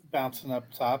bouncing up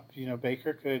top.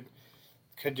 Baker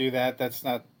could do that. That's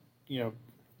not,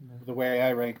 the way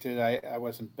I ranked it. I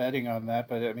wasn't betting on that,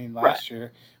 but I mean, last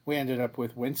year we ended up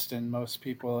with Winston. Most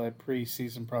people at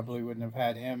preseason probably wouldn't have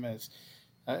had him as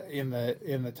in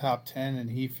the top 10,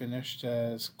 and he finished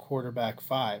as quarterback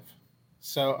 5.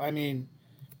 So I mean,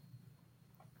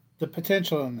 the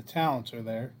potential and the talents are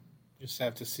there. Just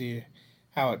have to see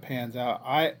how it pans out.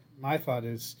 My thought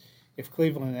is, if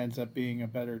Cleveland ends up being a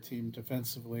better team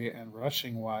defensively and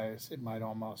rushing wise, it might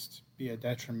almost be a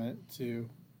detriment to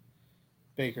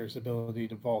Baker's ability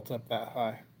to vault up that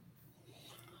high.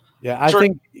 Yeah, I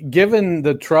think given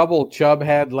the trouble Chubb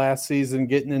had last season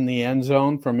getting in the end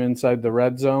zone from inside the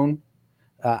red zone,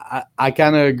 I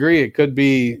kind of agree. It could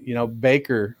be,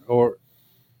 Baker or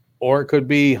it could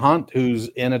be Hunt who's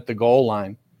in at the goal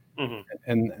line. Mm-hmm.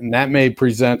 And that may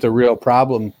present a real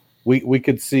problem. We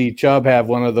could see Chubb have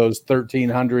one of those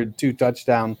 1,300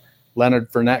 2-touchdown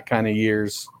Leonard Fournette kind of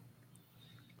years.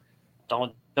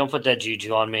 Don't put that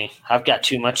juju on me. I've got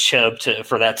too much Chubb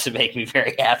for that to make me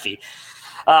very happy.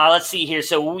 Let's see here.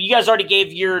 So you guys already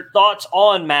gave your thoughts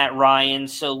on Matt Ryan.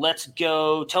 So let's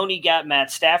go. Tony got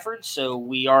Matt Stafford. So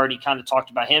we already kind of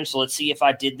talked about him. So let's see if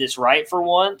I did this right for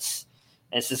once.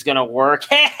 This is going to work.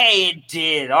 Hey, it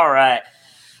did. All right.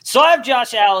 So I have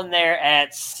Josh Allen there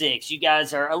at 6. You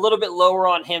guys are a little bit lower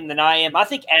on him than I am. I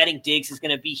think adding Diggs is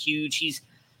going to be huge. He's,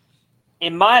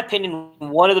 in my opinion,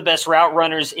 one of the best route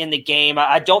runners in the game.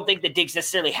 I don't think that Diggs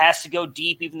necessarily has to go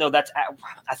deep, even though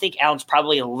I think Allen's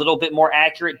probably a little bit more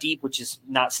accurate deep, which is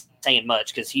not saying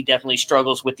much because he definitely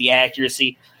struggles with the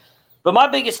accuracy. But my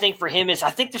biggest thing for him is I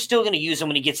think they're still going to use him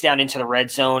when he gets down into the red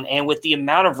zone. And with the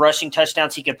amount of rushing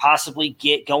touchdowns he could possibly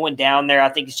get going down there, I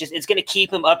think it's going to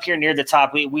keep him up here near the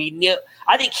top.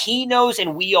 I think he knows,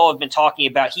 and we all have been talking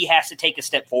about, he has to take a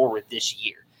step forward this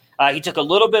year. He took a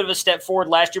little bit of a step forward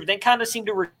last year, but then kind of seemed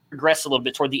to regress a little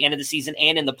bit toward the end of the season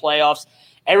and in the playoffs.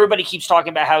 Everybody keeps talking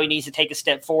about how he needs to take a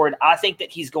step forward. I think that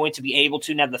he's going to be able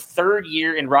to. Now, the third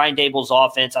year in Ryan Dable's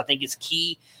offense, I think is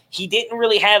key. He didn't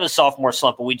really have a sophomore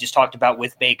slump, but we just talked about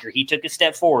with Baker. He took a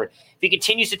step forward. If he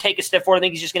continues to take a step forward, I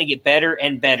think he's just going to get better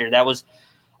and better. That was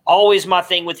always my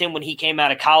thing with him when he came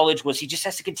out of college, was he just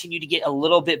has to continue to get a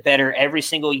little bit better every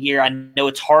single year. I know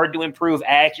it's hard to improve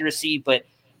accuracy, but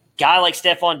guy like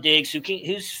Stephon Diggs,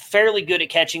 who's fairly good at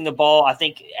catching the ball, I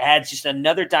think adds just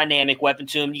another dynamic weapon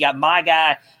to him. You got my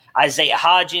guy, Isaiah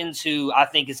Hodgins, who I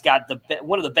think has got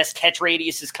one of the best catch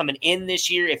radiuses coming in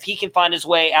this year. If he can find his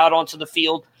way out onto the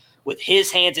field with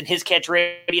his hands and his catch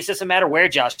radius, it doesn't matter where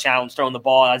Josh Allen's throwing the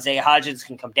ball. Isaiah Hodgins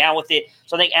can come down with it.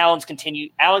 So I think Allen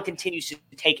continues to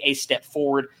take a step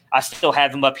forward. I still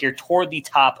have him up here toward the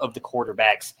top of the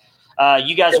quarterbacks.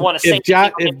 You guys want to say –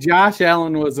 if Josh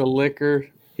Allen was a liquor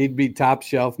 – he'd be top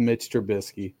shelf Mitch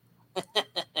Trubisky.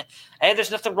 Hey, there's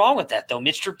nothing wrong with that, though.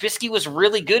 Mitch Trubisky was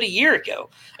really good a year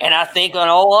ago. And I think, in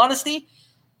all honesty,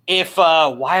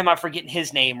 why am I forgetting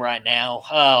his name right now?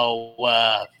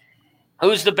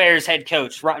 Who's the Bears head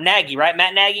coach? Nagy, right?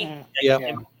 Matt Nagy? Yeah.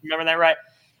 Remember that, right?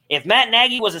 If Matt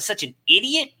Nagy wasn't such an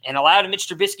idiot and allowed Mitch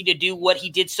Trubisky to do what he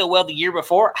did so well the year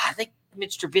before, I think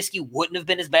Mitch Trubisky wouldn't have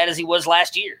been as bad as he was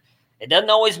last year. It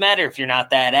doesn't always matter if you're not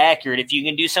that accurate. If you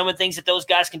can do some of the things that those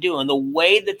guys can do and the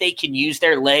way that they can use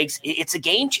their legs, it's a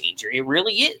game changer. It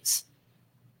really is.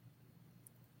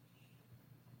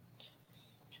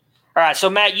 All right,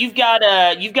 so Matt, you've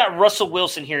got Russell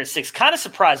Wilson here at 6. Kind of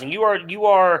surprising. You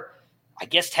are, I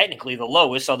guess technically the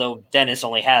lowest, although Dennis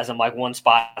only has him like one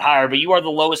spot higher. But you are the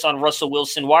lowest on Russell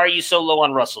Wilson. Why are you so low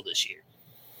on Russell this year?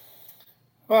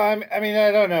 Well, I mean,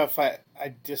 I don't know if I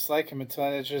dislike him a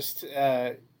ton. It's just.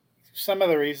 Some of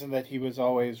the reason that he was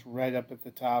always right up at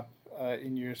the top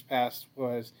in years past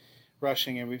was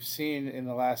rushing, and we've seen in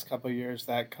the last couple of years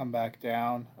that come back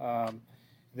down,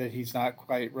 that he's not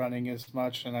quite running as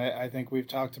much. And I think we've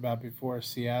talked about before,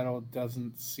 Seattle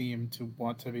doesn't seem to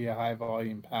want to be a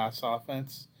high-volume pass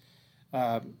offense.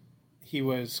 He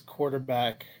was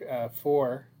quarterback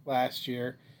 4 last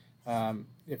year.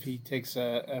 If he takes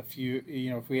a few,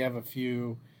 if we have a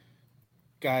few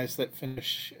guys that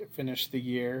finish the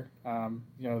year,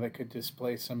 that could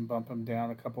displace him, bump him down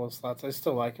a couple of slots. I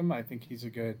still like him. I think he's a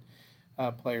good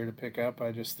player to pick up.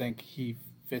 I just think he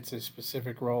fits a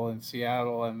specific role in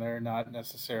Seattle, and they're not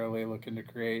necessarily looking to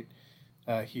create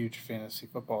huge fantasy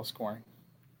football scoring.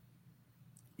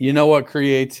 You know what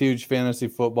creates huge fantasy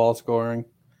football scoring?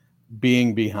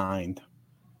 Being behind.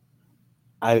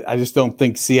 I just don't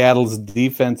think Seattle's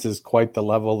defense is quite the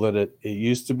level that it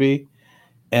used to be.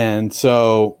 And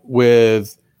so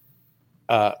with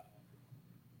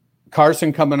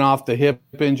Carson coming off the hip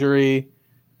injury,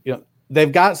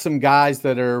 they've got some guys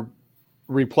that are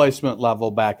replacement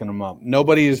level backing them up.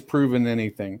 Nobody has proven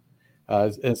anything.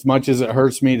 As much as it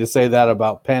hurts me to say that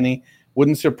about Penny,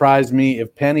 wouldn't surprise me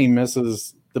if Penny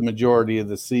misses the majority of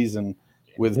the season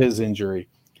with his injury.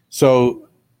 So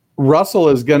Russell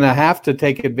is going to have to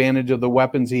take advantage of the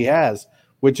weapons he has,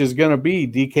 which is going to be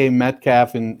DK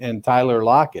Metcalf and Tyler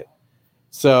Lockett.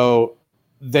 So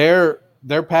their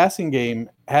passing game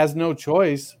has no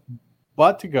choice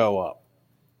but to go up.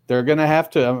 They're going to have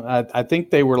to. I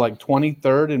think they were like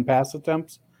 23rd in pass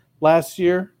attempts last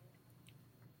year.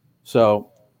 So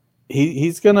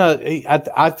he's going to.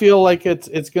 I feel like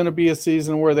it's going to be a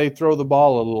season where they throw the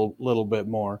ball a little bit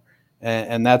more,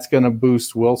 and that's going to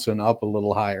boost Wilson up a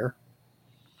little higher.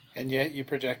 And yet you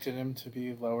projected him to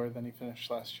be lower than he finished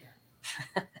last year.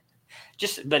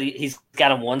 But he's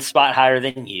got him one spot higher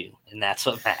than you, and that's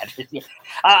what matters.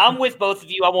 I'm with both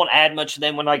of you. I won't add much to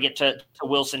them when I get to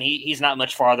Wilson. He's not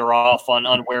much farther off on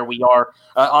where we are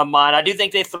on mine. I do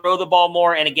think they throw the ball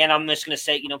more, and again, I'm just going to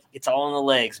say, it's all in the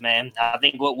legs, man. I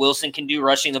think what Wilson can do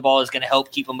rushing the ball is going to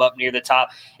help keep him up near the top,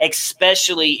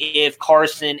 especially if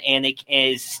Carson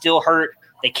is still hurt.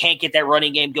 They can't get that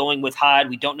running game going with Hyde.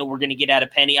 We don't know we're going to get out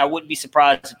of Penny. I wouldn't be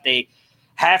surprised if they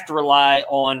have to rely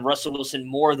on Russell Wilson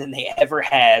more than they ever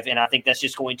have, and I think that's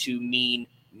just going to mean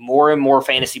more and more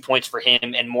fantasy points for him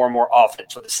and more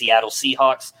offense for the Seattle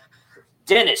Seahawks.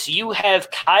 Dennis, you have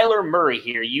Kyler Murray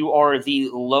here. You are the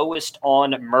lowest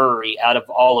on Murray out of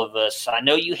all of us. I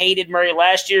know you hated Murray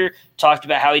last year, talked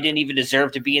about how he didn't even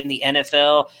deserve to be in the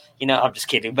NFL. I'm just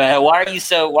kidding. But why are you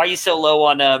so low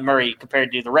on Murray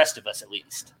compared to the rest of us, at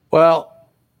least? Well,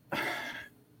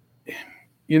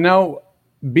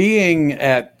 being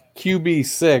at QB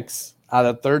 6 out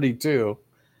of 32,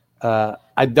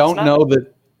 I don't know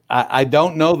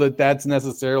that that's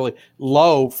necessarily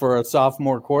low for a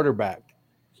sophomore quarterback.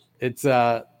 It's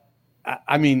lower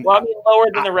than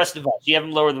the rest of us. You have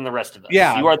him lower than the rest of us.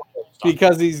 Yeah, you are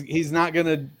because he's not going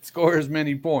to score as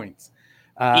many points.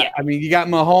 You got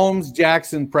Mahomes,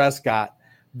 Jackson, Prescott.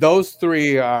 Those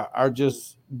three are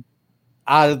just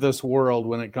out of this world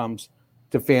when it comes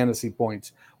to fantasy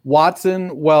points.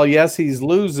 Watson, well, yes, he's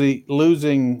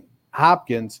losing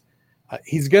Hopkins.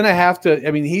 He's going to have to.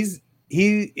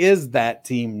 He is that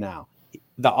team now.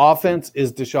 The offense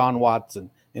is Deshaun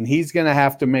Watson, and he's going to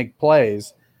have to make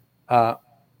plays.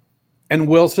 And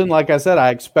Wilson, like I said, I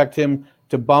expect him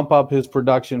to bump up his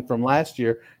production from last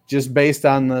year just based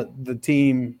on the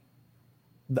team,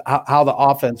 how the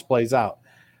offense plays out.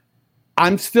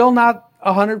 I'm still not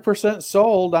 100%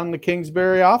 sold on the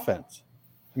Kingsbury offense.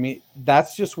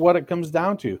 That's just what it comes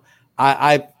down to.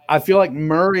 I feel like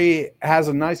Murray has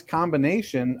a nice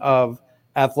combination of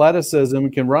athleticism,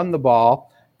 can run the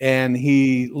ball, and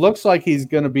he looks like he's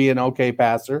going to be an okay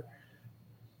passer.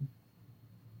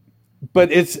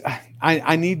 But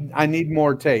I need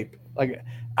more tape. Like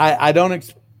I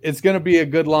don't. It's going to be a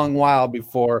good long while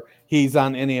before he's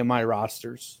on any of my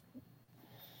rosters.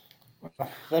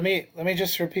 Let me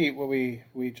just repeat what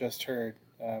we just heard.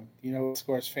 What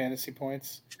scores fantasy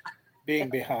points? Being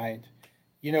behind.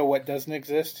 What doesn't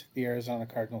exist? The Arizona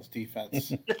Cardinals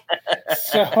defense.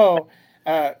 So,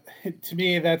 to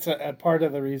me, that's a part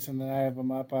of the reason that I have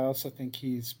him up. I also think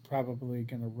he's probably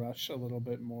going to rush a little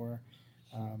bit more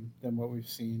than what we've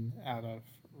seen out of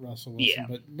Russell Wilson.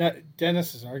 Yeah. But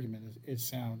Dennis's argument is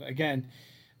sound. Again,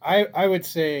 I would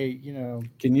say,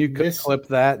 Can you clip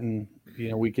that and,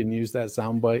 we can use that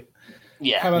soundbite?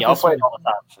 Yeah, I'll play it all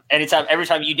the time. Every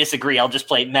time you disagree, I'll just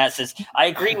play. Matt says, "I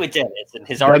agree with Dennis," and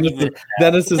his argument.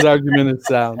 Dennis's argument is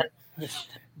sound.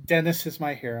 Dennis is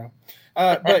my hero.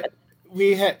 But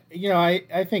we had,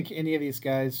 I think any of these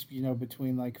guys,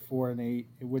 between like 4 and 8,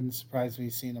 it wouldn't surprise me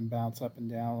seeing them bounce up and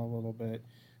down a little bit.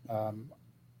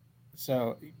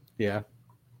 So yeah,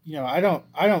 I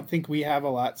don't think we have a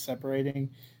lot separating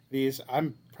these.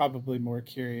 I'm probably more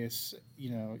curious.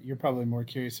 You're probably more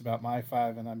curious about my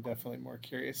 5, and I'm definitely more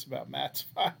curious about Matt's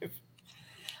 5.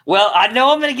 Well, I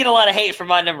know I'm going to get a lot of hate for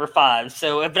my number 5.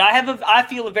 So, but I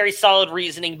feel a very solid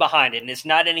reasoning behind it, and it's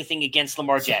not anything against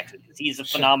Lamar Jackson because he's a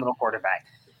phenomenal quarterback.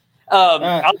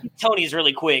 I'll do Tony's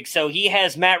really quick. So he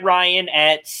has Matt Ryan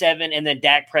at 7, and then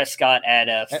Dak Prescott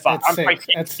at 5. I'm sorry,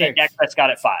 6. Dak Prescott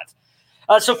at 5.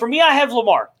 So for me, I have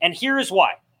Lamar, and here is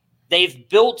why. They've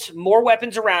built more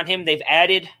weapons around him. They've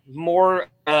added more.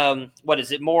 Who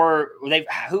is it?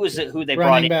 Who they brought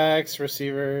in? Running backs,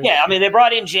 receivers. Yeah, they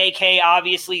brought in J.K.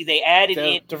 Obviously, they added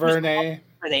in Duvernay.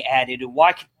 They added.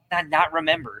 Why can I not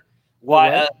remember?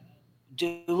 Why?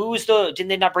 Didn't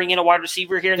they not bring in a wide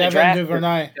receiver here in the draft?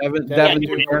 Duvernay. Devin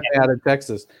Duvernay out of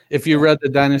Texas. If you read the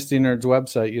Dynasty Nerds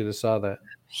website, you'd have saw that.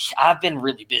 I've been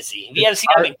really busy. If you haven't seen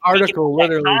the article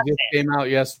literally just came out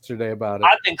yesterday about it.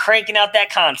 I've been cranking out that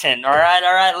content. All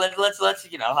right. Let's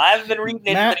I haven't been reading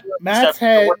it. Matt's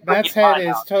head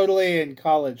is totally in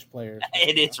college players.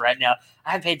 It is right now.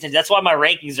 I haven't paid attention. That's why my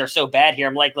rankings are so bad here.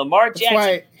 I'm like Lamar Jackson.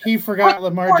 That's why he forgot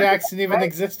Lamar Jackson even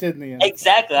existed in the end.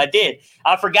 Exactly, I did.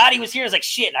 I forgot he was here. I was like,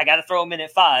 shit, I got to throw him in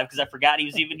at 5 because I forgot he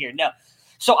was even here. No.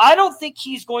 So I don't think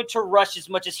he's going to rush as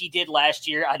much as he did last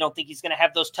year. I don't think he's going to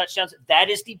have those touchdowns. That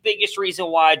is the biggest reason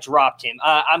why I dropped him.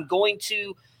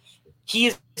 He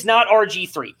is not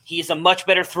RG3. He is a much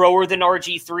better thrower than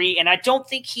RG3, and I don't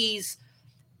think he's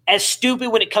as stupid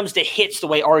when it comes to hits the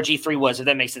way RG3 was, if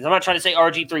that makes sense. I'm not trying to say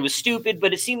RG3 was stupid,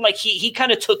 but it seemed like he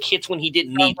kind of took hits when he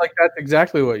didn't need. Like that's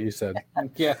exactly what you said.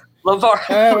 Yeah. Lamar.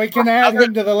 We can add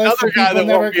him to the list of people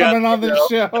never coming on the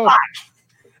show.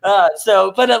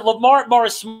 But Lamar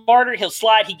is smarter. He'll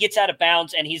slide. He gets out of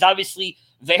bounds, and he's obviously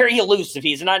very elusive.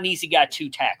 He's not an easy guy to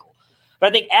tackle. But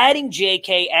I think adding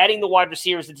J.K., adding the wide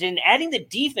receivers, and adding the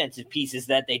defensive pieces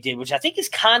that they did, which I think has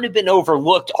kind of been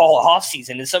overlooked all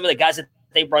offseason, and some of the guys that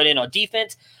they brought in on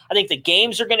defense, I think the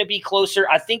games are going to be closer.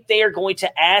 I think they are going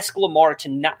to ask Lamar to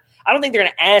not – I don't think they're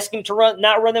going to ask him to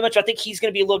not run that much. I think he's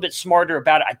going to be a little bit smarter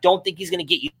about it. I don't think he's going to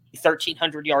get you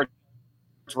 1,300 yards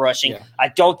rushing. Yeah. I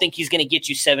don't think he's going to get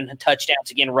you 7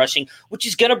 touchdowns again rushing, which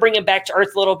is going to bring him back to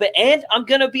earth a little bit. And I'm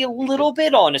going to be a little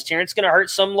bit honest here. It's going to hurt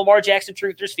some Lamar Jackson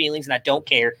truthers' feelings, and I don't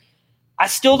care. I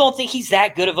still don't think he's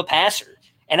that good of a passer.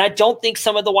 And I don't think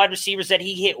some of the wide receivers that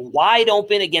he hit wide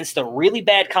open against the really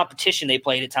bad competition they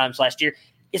played at times last year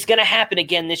is going to happen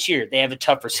again this year. They have a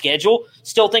tougher schedule.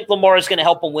 Still think Lamar is going to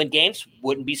help them win games.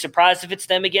 Wouldn't be surprised if it's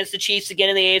them against the Chiefs again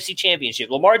in the AFC Championship.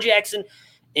 Lamar Jackson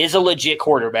is a legit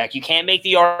quarterback. You can't make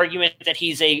the argument that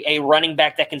he's a running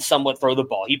back that can somewhat throw the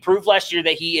ball. He proved last year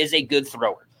that he is a good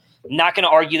thrower. I'm not going to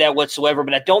argue that whatsoever,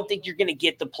 but I don't think you're going to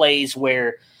get the plays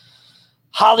where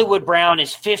Hollywood Brown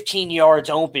is 15 yards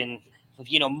open,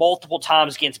 multiple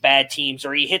times against bad teams,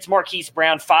 or he hits Marquise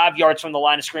Brown 5 yards from the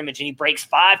line of scrimmage and he breaks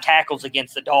 5 tackles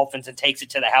against the Dolphins and takes it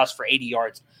to the house for 80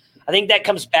 yards. I think that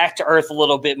comes back to earth a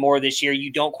little bit more this year.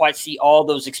 You don't quite see all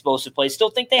those explosive plays. Still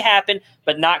think they happen,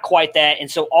 but not quite that. And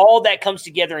so all that comes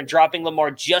together and dropping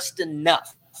Lamar just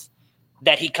enough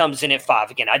that he comes in at 5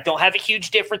 again. I don't have a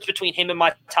huge difference between him and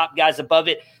my top guys above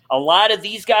it. A lot of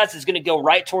these guys is going to go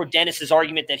right toward Dennis's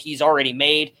argument that he's already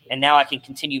made, and now I can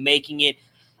continue making it.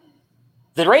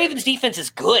 The Ravens defense is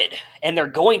good, and they're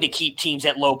going to keep teams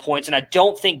at low points, and I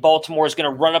don't think Baltimore is going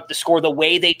to run up the score the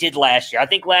way they did last year. I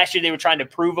think last year they were trying to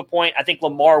prove a point. I think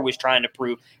Lamar was trying to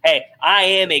prove, hey, I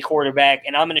am a quarterback,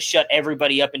 and I'm going to shut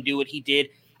everybody up and do what he did.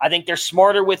 I think they're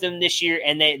smarter with him this year,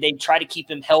 and they try to keep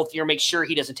him healthier, make sure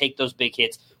he doesn't take those big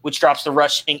hits, which drops the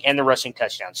rushing and the rushing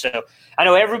touchdown. So I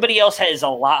know everybody else has a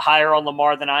lot higher on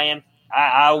Lamar than I am.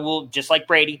 I will, just like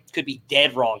Brady, could be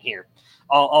dead wrong here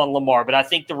on Lamar, but I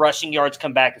think the rushing yards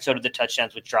come back, and so do the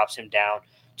touchdowns, which drops him down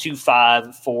to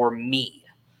 5 for me.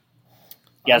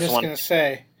 I'm just going to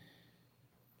say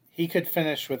he could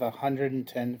finish with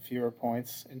 110 fewer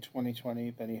points in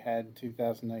 2020 than he had in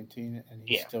 2019, and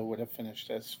he still would have finished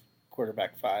as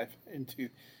quarterback 4 in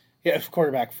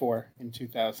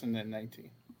 2019.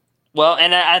 Well,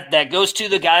 and that goes to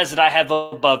the guys that I have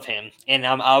above him, and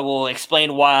I will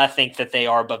explain why I think that they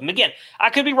are above him. Again, I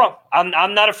could be wrong.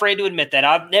 I'm not afraid to admit that.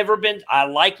 I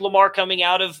like Lamar coming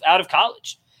out of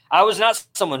college. I was not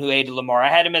someone who hated Lamar. I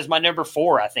had him as my number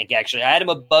 4, I think, actually. I had him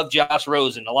above Josh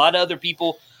Rosen. A lot of other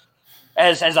people,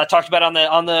 as I talked about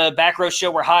on the Back Row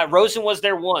show, were high. Rosen was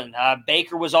their 1.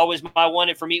 Baker was always my 1,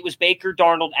 and for me it was Baker,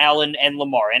 Darnold, Allen, and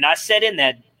Lamar. And I said in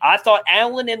that, I thought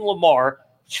Allen and Lamar,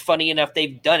 funny enough,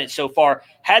 they've done it so far,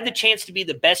 had the chance to be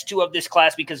the best 2 of this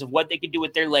class because of what they could do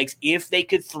with their legs if they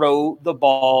could throw the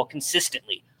ball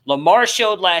consistently. Lamar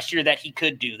showed last year that he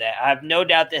could do that. I have no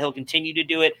doubt that he'll continue to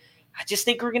do it. I just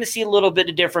think we're going to see a little bit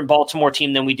of different Baltimore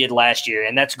team than we did last year,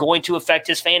 and that's going to affect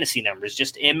his fantasy numbers,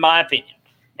 just in my opinion.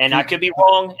 And I could be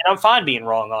wrong, and I'm fine being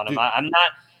wrong on him.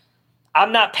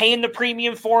 I'm not paying the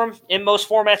premium for him in most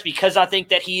formats because I think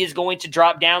that he is going to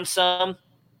drop down some.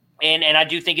 And I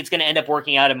do think it's going to end up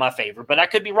working out in my favor. But I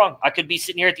could be wrong. I could be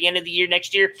sitting here at the end of the year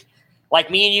next year like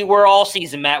me and you were all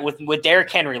season, Matt, with Derrick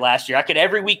Henry last year. I could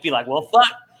every week be like, well,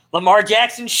 fuck, Lamar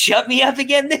Jackson shut me up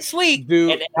again this week.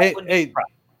 Dude, hey,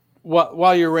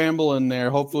 while you're rambling there,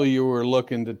 hopefully you were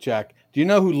looking to check. Do you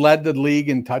know who led the league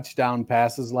in touchdown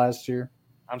passes last year?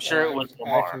 I'm sure it was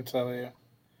Lamar. I can tell you.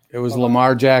 It was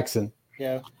Lamar Jackson.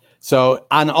 Yeah. So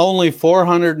on only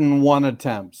 401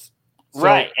 attempts. So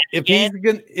right.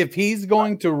 If he's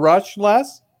going to rush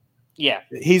less,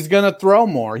 he's going to throw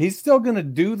more. He's still going to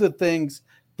do the things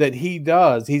that he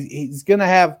does. He's going to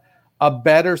have a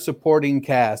better supporting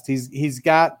cast. He's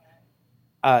got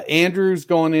Andrews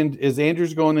going in. Is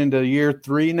Andrews going into year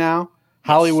 3 now?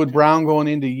 Hollywood Brown going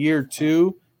into year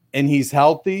 2, and he's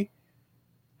healthy.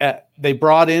 They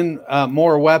brought in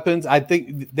more weapons. I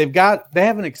think they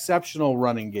have an exceptional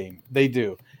running game. They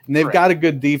do, and they've got a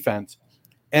good defense.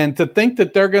 And to think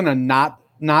that they're going to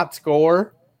not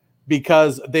score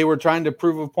because they were trying to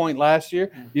prove a point last year,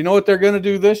 you know what they're going to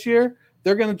do this year?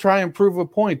 They're going to try and prove a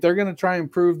point. They're going to try and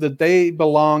prove that they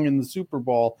belong in the Super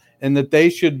Bowl and that they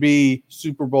should be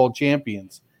Super Bowl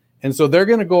champions. And so they're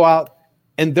going to go out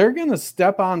and they're going to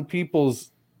step on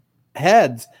people's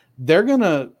heads. They're going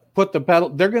to put the pedal.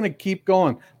 They're going to keep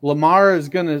going. Lamar is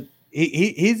going to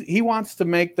he wants to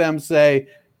make them say,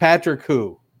 Patrick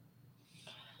who?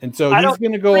 And so he's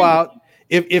going to go out.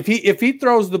 If he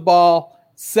throws the ball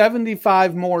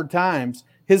 75 more times,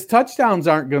 his touchdowns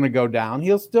aren't going to go down.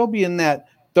 He'll still be in that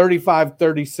 35,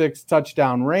 36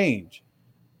 touchdown range.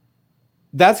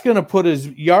 That's going to put his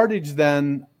yardage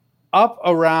then up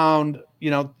around,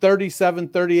 37,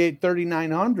 38,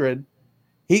 3,900.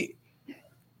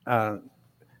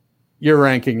 Your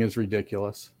ranking is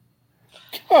ridiculous.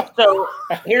 So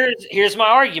here's my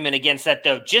argument against that,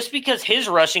 though. Just because his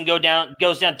rushing goes down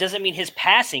doesn't mean his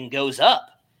passing goes up.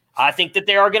 I think that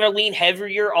they are going to lean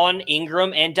heavier on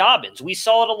Ingram and Dobbins. We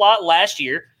saw it a lot last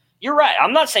year. You're right.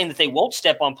 I'm not saying that they won't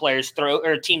step on players' throat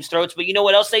or teams' throats, but you know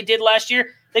what else they did last year?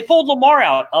 They pulled Lamar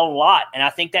out a lot, and I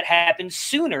think that happens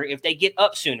sooner if they get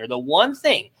up sooner. The one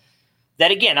thing that,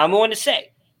 again, I'm going to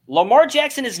say, Lamar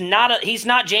Jackson is he's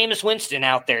not Jameis Winston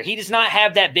out there. He does not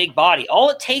have that big body. All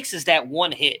it takes is that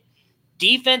one hit.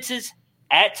 Defenses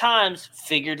at times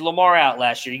figured Lamar out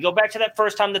last year. You go back to that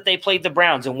first time that they played the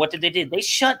Browns, and what did they do? They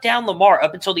shut down Lamar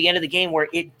up until the end of the game where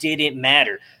it didn't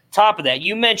matter. Top of that,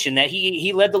 you mentioned that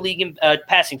he led the league in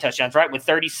passing touchdowns, right, with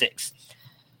 36.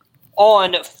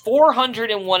 On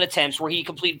 401 attempts where he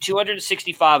completed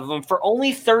 265 of them for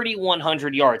only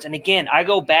 3,100 yards. And again, I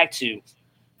go back to,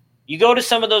 you go to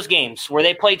some of those games where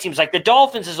they play teams like the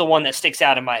Dolphins is the one that sticks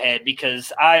out in my head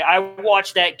because I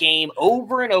watched that game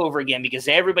over and over again because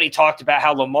everybody talked about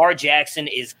how Lamar Jackson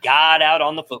is God out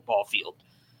on the football field.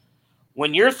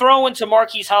 When you're throwing to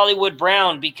Marquise Hollywood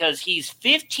Brown because he's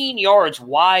 15 yards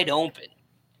wide open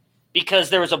because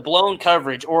there was a blown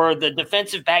coverage or the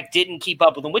defensive back didn't keep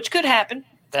up with him, which could happen.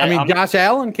 Josh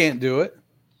Allen can't do it.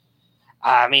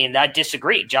 I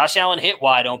disagree. Josh Allen hit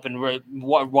wide open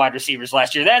wide receivers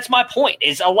last year. That's my point.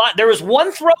 There was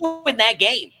one throw in that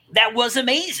game that was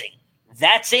amazing.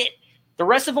 That's it. The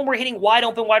rest of them were hitting wide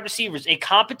open wide receivers. A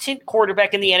competent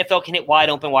quarterback in the NFL can hit wide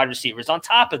open wide receivers. On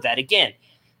top of that, again,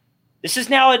 this is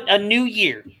now a new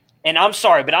year. And I'm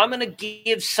sorry, but I'm going to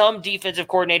give some defensive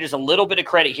coordinators a little bit of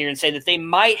credit here and say that they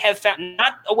might have found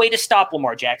not a way to stop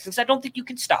Lamar Jackson, because I don't think you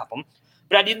can stop him,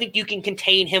 but I do think you can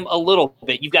contain him a little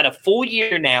bit. You've got a full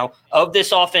year now of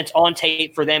this offense on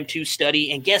tape for them to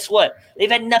study. And guess what?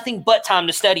 They've had nothing but time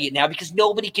to study it now because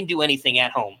nobody can do anything at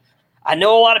home. I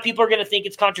know a lot of people are going to think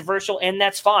it's controversial, and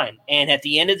that's fine. And at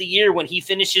the end of the year, when he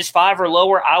finishes 5 or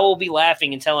lower, I will be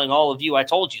laughing and telling all of you I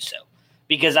told you so.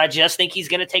 Because I just think he's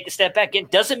going to take a step back.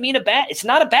 It doesn't mean it's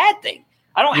not a bad thing.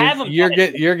 I don't have him. You're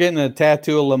getting a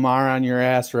tattoo of Lamar on your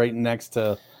ass right next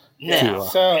to. Yeah.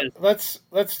 So let's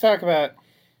talk about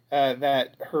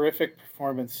that horrific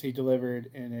performance he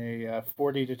delivered in a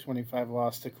 40-25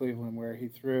 loss to Cleveland, where he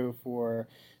threw for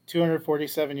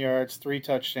 247 yards, 3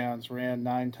 touchdowns, ran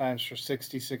 9 times for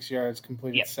 66 yards,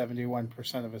 completed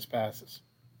 71% of his passes.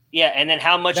 Yeah, and then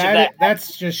how much of that?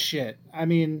 That's just shit. I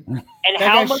mean, and that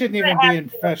how guy much shouldn't even be in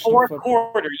professional fourth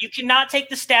football. quarter. You cannot take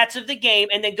the stats of the game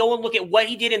and then go and look at what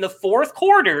he did in the fourth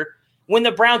quarter when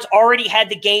the Browns already had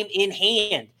the game in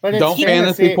hand. But don't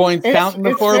fantasy points count in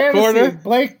the fourth quarter?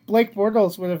 Blake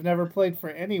Bortles would have never played for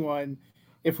anyone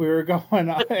if we were going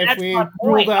on. If we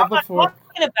ruled out the fourth. I'm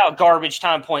not talking about garbage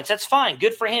time points. That's fine.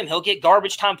 Good for him. He'll get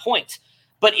garbage time points.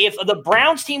 But if the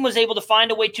Browns team was able to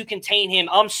find a way to contain him,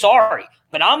 I'm sorry.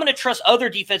 But I'm going to trust other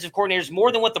defensive coordinators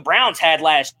more than what the Browns had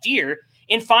last year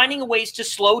in finding ways to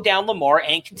slow down Lamar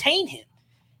and contain him.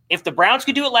 If the Browns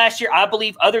could do it last year, I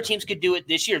believe other teams could do it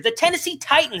this year. The Tennessee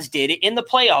Titans did it in the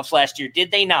playoffs last year, did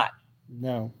they not?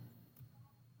 No.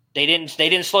 They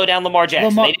didn't slow down Lamar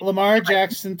Jackson. Lamar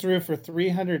Jackson threw for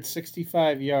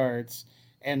 365 yards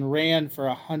and ran for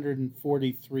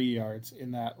 143 yards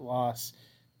in that loss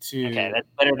to that's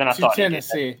better than I thought.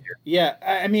 Tennessee. Yeah,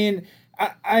 I mean,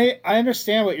 I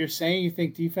understand what you're saying. You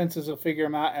think defenses will figure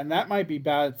them out, and that might be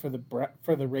bad for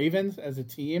the Ravens as a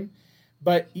team.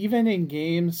 But even in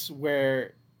games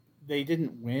where they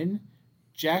didn't win,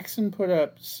 Jackson put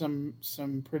up some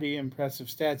pretty impressive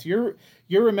stats. You're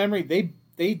remembering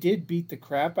they did beat the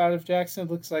crap out of Jackson.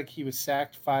 It looks like he was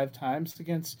sacked 5 times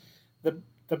against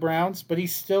the Browns, but he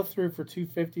still threw for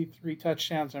 253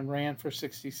 touchdowns and ran for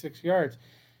 66 yards.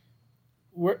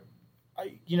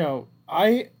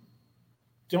 I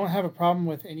don't have a problem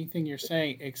with anything you're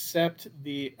saying, except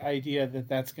the idea that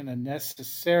that's going to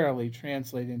necessarily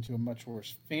translate into a much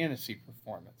worse fantasy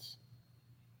performance.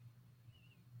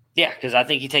 Yeah, because I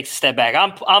think he takes a step back.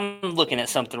 I'm looking at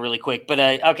something really quick, but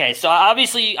okay. So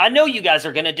obviously, I know you guys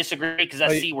are going to disagree because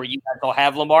I see where you guys all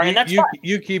have Lamar, and that's fine.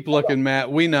 You keep looking, Matt.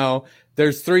 We know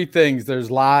there's 3 things: there's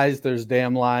lies, there's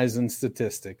damn lies, and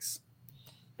statistics.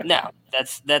 No,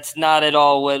 that's not at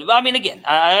all what. I mean, again,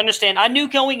 I understand. I knew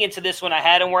going into this when I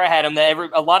had him where I had him that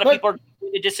a lot of people are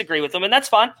going to disagree with him, and that's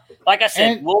fine. like I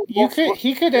said,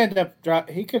 he could end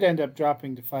up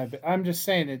dropping to 5. But I'm just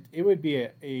saying it would be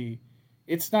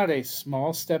it's not a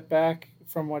small step back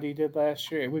from what he did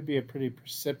last year. It would be a pretty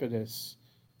precipitous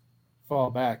fall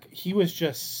back. He was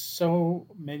just so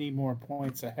many more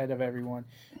points ahead of everyone.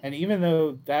 And even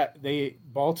though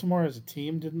Baltimore as a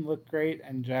team didn't look great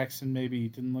and Jackson maybe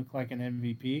didn't look like an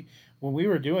MVP, when we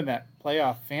were doing that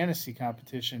playoff fantasy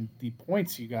competition, the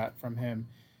points you got from him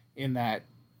in that,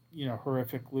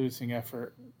 horrific losing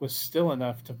effort was still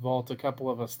enough to vault a couple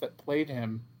of us that played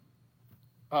him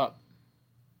up.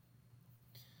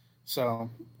 So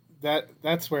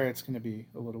that's where it's going to be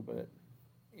a little bit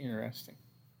interesting.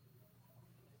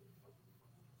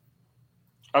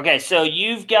 Okay, so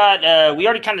you've got we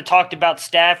already kind of talked about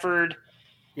Stafford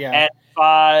at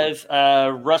 5,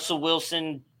 Russell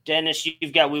Wilson, Dennis,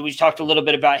 we talked a little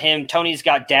bit about him. Tony's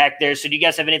got Dak there. So do you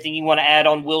guys have anything you want to add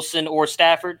on Wilson or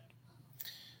Stafford?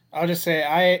 I'll just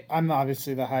say I'm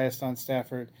obviously the highest on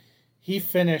Stafford. He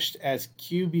finished as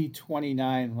QB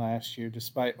 29 last year,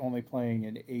 despite only playing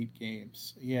in 8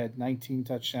 games. He had 19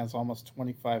 touchdowns, almost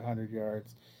 2,500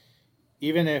 yards.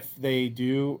 Even if they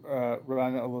do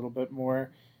run a little bit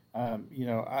more,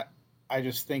 I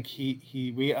just think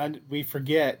we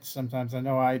forget sometimes. I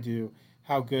know I do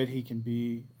how good he can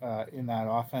be in that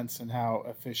offense and how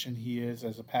efficient he is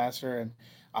as a passer. And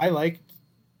I like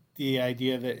the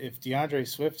idea that if DeAndre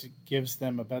Swift gives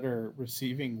them a better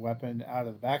receiving weapon out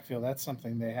of the backfield, that's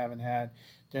something they haven't had.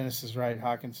 Dennis is right.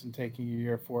 Hawkinson taking a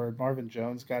year forward. Marvin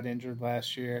Jones got injured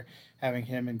last year. Having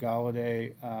him and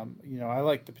Galladay, I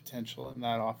like the potential in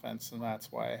that offense, and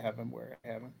that's why I have him where I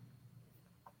have him.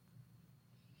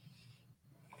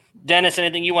 Dennis,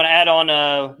 anything you want to add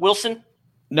on Wilson?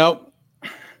 Nope.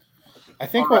 I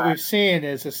think what we've seen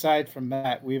is, aside from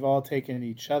that, we've all taken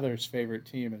each other's favorite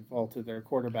team and vaulted their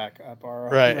quarterback up our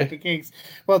own rankings,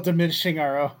 while diminishing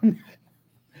our own.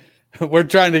 We're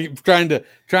trying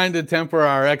to temper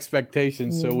our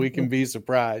expectations so we can be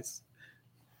surprised.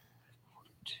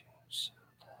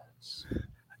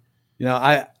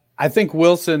 I think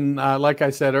Wilson, like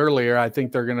I said earlier, I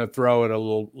think they're going to throw it a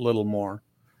little more.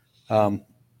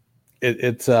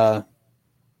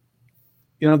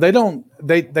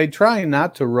 They try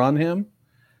not to run him.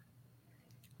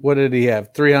 What did he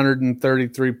have?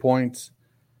 333 points.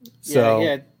 So he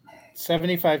had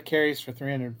 75 carries for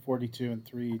 342 and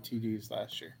 3 TDs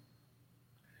last year.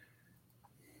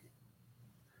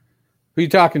 Who are you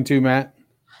talking to, Matt?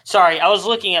 Sorry, I was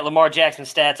looking at Lamar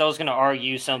Jackson's stats. I was going to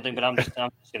argue something, but I'm just going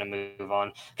to move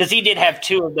on because he did have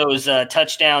 2 of those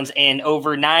touchdowns and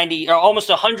over 90 or almost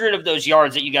 100 of those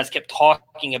yards that you guys kept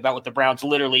talking about with the Browns,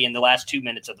 literally in the last 2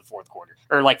 minutes of the fourth quarter,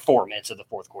 or like 4 minutes of the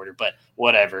fourth quarter. But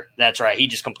whatever, that's right. He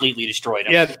just completely destroyed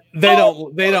them. Yeah, they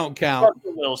don't count.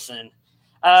 Wilson.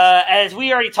 As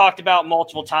we already talked about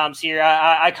multiple times here,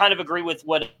 I kind of agree with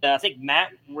what I think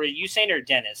Matt, were you saying, or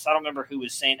Dennis? I don't remember who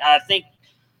was saying. I think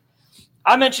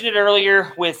I mentioned it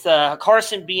earlier with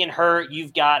Carson being hurt.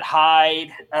 You've got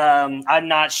Hyde. I'm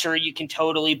not sure you can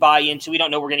totally buy into. We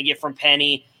don't know what we're going to get from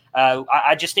Penny.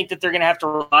 I just think that they're going to have to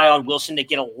rely on Wilson to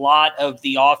get a lot of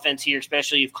the offense here,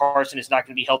 especially if Carson is not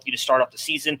going to be healthy to start off the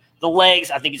season. The legs,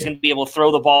 I think he's going to be able to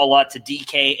throw the ball a lot to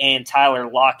DK and Tyler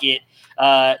Lockett.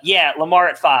 Lamar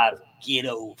at 5. Get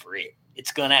over it.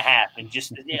 It's gonna happen.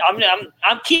 Just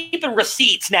I'm keeping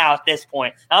receipts now at this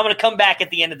point. I'm gonna come back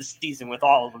at the end of the season with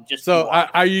all of them.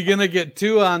 Are you gonna get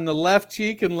 2 on the left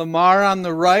cheek and Lamar on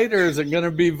the right, or is it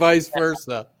gonna be vice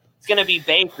versa? It's gonna be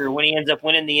Baker when he ends up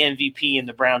winning the MVP and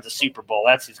the Browns a Super Bowl.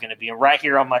 That's who's gonna be. And right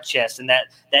here on my chest, and that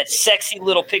sexy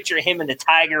little picture of him and the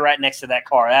tiger right next to that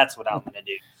car. That's what I'm gonna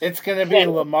do. It's gonna be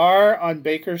Lamar on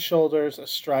Baker's shoulders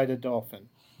astride a dolphin.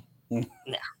 No.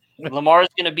 Lamar's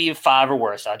going to be 5 or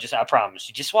worse. I promise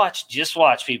you. Just watch,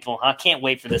 people. I can't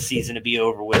wait for the season to be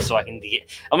over with so I can get.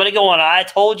 I'm going to go on I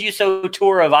told you so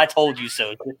tour of I told you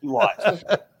so. Just you watch.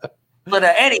 But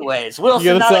anyways, Wilson.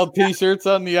 You gonna sell T-shirts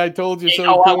on the I told you so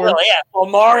tour? I will. Yeah,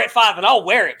 Lamar at 5, and I'll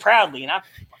wear it proudly. And I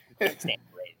can't stand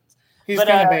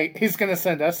it. He's gonna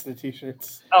send us the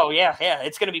T-shirts. Oh yeah.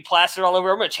 It's gonna be plastered all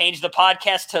over. I'm gonna change the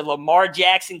podcast to Lamar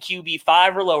Jackson QB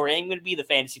 5 or lower. It ain't gonna be the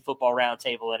Fantasy Football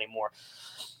Roundtable anymore.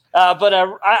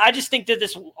 I just think that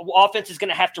this offense is going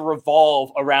to have to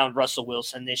revolve around Russell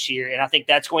Wilson this year, and I think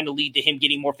that's going to lead to him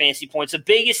getting more fantasy points. The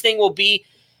biggest thing will be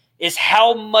is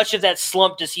how much of that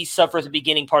slump does he suffer at the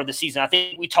beginning part of the season. I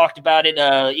think we talked about it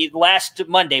last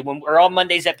Monday or on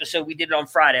Monday's episode. We did it on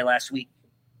Friday last week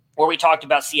where we talked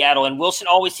about Seattle, and Wilson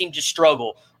always seemed to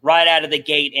struggle right out of the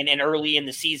gate and early in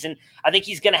the season. I think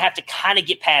he's going to have to kind of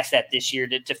get past that this year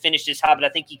to finish this high, but I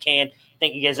think he can. I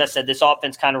think, as I said, this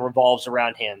offense kind of revolves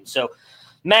around him. So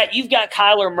Matt, you've got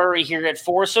Kyler Murray here at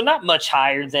 4, so not much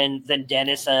higher than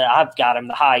Dennis. I've got him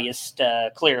the highest,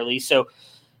 clearly. So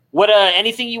what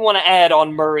anything you want to add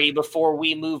on Murray before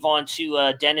we move on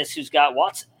to Dennis, who's got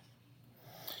Watson?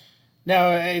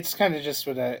 No, it's kind of just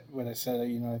what I said.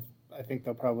 I think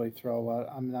they'll probably throw a lot.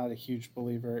 I'm not a huge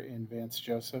believer in Vance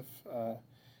Joseph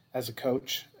as a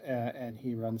coach, and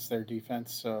he runs their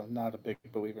defense, so not a big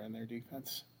believer in their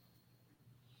defense.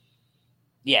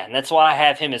 Yeah, and that's why I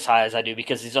have him as high as I do,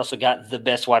 because he's also got the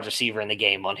best wide receiver in the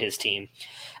game on his team.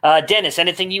 Dennis,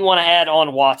 anything you want to add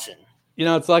on Watson?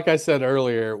 It's like I said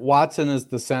earlier, Watson is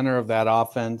the center of that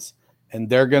offense, and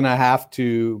they're going to have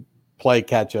to play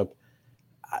catch up.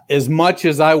 As much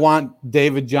as I want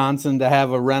David Johnson to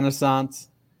have a renaissance,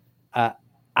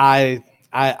 I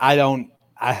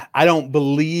don't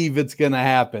believe it's going to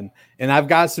happen. And I've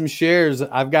got some shares.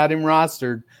 I've got him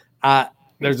rostered.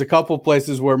 There's a couple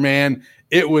places where, man,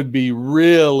 it would be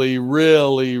really,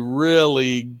 really,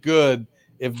 really good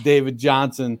if David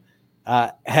Johnson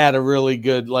had a really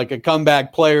good, like a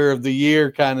comeback player of the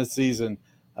year kind of season.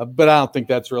 But I don't think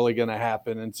that's really going to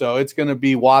happen. And so it's going to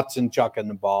be Watson chucking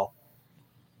the ball.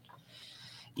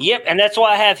 Yep, and that's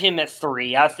why I have him at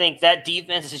 3. I think that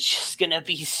defense is just going to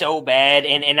be so bad.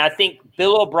 And I think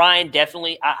Bill O'Brien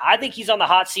definitely – I think he's on the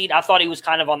hot seat. I thought he was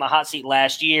kind of on the hot seat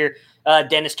last year.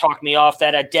 Dennis talked me off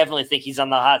that. I definitely think he's on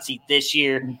the hot seat this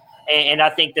year. And I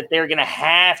think that they're going to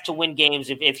have to win games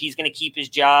if he's going to keep his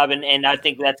job. And I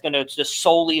think that's going to just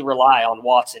solely rely on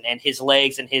Watson and his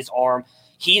legs and his arm.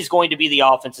 He's going to be the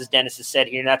offense, as Dennis has said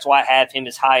here, and that's why I have him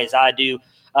as high as I do.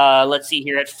 Let's see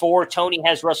here. At 4, Tony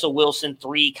has Russell Wilson,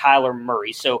 3, Kyler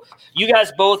Murray. So you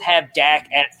guys both have Dak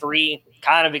at 3.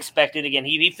 Kind of expected. Again,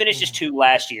 he finished his 2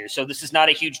 last year, so this is not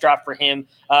a huge drop for him,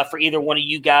 for either one of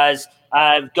you guys.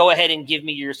 Go ahead and give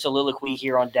me your soliloquy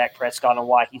here on Dak Prescott and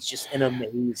why he's just an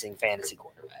amazing fantasy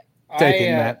quarterback.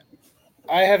 Matt.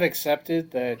 I have accepted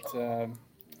that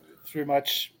through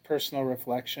much personal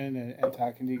reflection and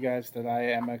talking to you guys that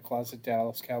I am a closet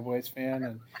Dallas Cowboys fan,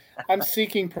 and I'm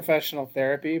seeking professional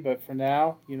therapy. But for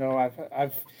now,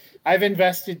 I've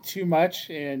invested too much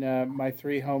in my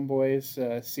 3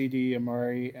 homeboys, CD,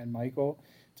 Amari, and Michael,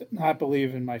 to not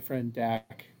believe in my friend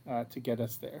Dak to get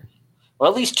us there. Well,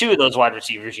 at least 2 of those wide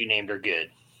receivers you named are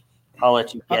good. I'll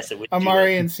let you guess it with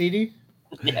Amari and CD.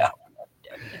 Yeah.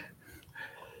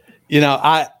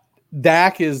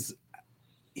 Dak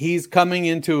he's coming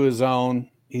into his own.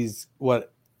 He's 4th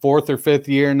or 5th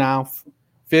year now?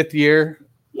 5th year.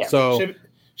 Yeah. So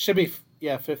should be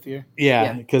 5th year.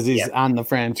 Yeah, because he's on the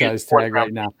franchise tag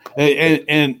right now.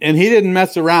 And he didn't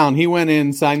mess around. He went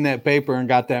in, signed that paper, and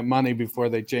got that money before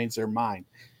they changed their mind.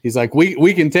 He's like,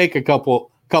 we can take a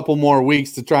couple more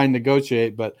weeks to try and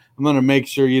negotiate, but I'm going to make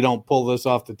sure you don't pull this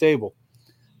off the table.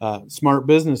 Smart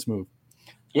business move.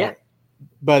 Yeah.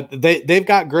 But they've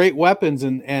got great weapons,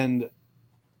 and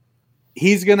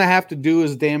he's going to have to do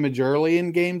his damage early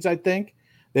in games, I think.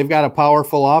 They've got a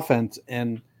powerful offense,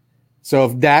 and so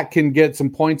if Dak can get some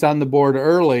points on the board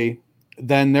early,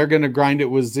 then they're going to grind it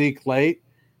with Zeke late.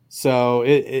 So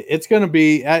it's going to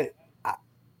be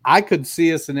I could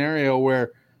see a scenario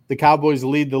where the Cowboys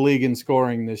lead the league in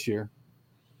scoring this year.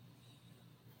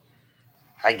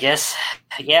 I guess,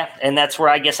 yeah, and that's where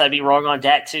I guess I'd be wrong on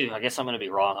Dak too. I guess I'm going to be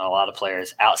wrong on a lot of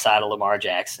players outside of Lamar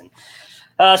Jackson.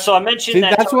 So I mentioned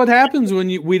that's what happens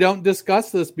when we don't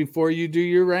discuss this before you do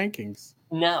your rankings.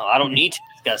 No, I don't need to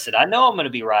discuss it. I know I'm going to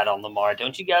be right on Lamar.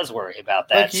 Don't you guys worry about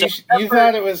that. Look, you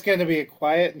thought it was going to be a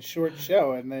quiet and short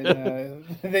show, and then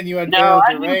then you unveiled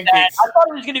your rankings. I thought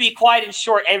it was going to be quiet and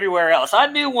short everywhere else. I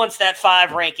knew once that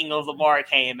 5 ranking of Lamar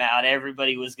came out,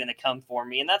 everybody was going to come for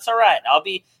me, and that's all right. I'll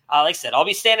be, like I said, I'll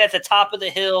be standing at the top of the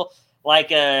hill like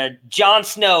Jon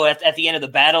Snow at the end of the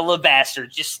Battle of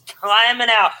Bastards, just climbing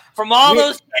out from all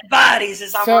those dead bodies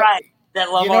as I'm right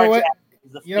that Lamar Jackson.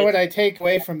 You know what I take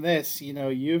away from this?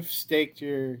 You've staked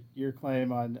your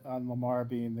claim on Lamar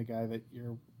being the guy that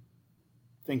you're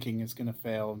thinking is going to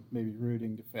fail, and maybe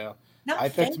rooting to fail. I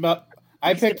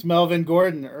picked Melvin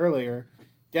Gordon earlier.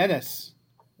 Dennis,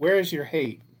 where is your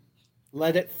hate?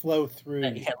 Let it flow through.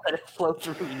 Yeah, let it flow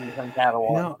through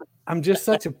you. I'm just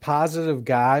such a positive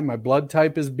guy. My blood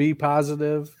type is B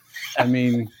positive. I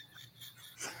mean.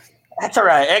 That's all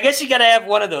right. I guess you got to have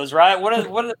one of those, right?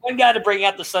 One guy to bring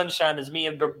out the sunshine is me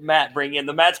and Matt bring in.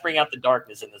 The Matts bring out the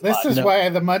darkness in this. This is why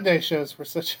the Monday shows were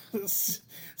such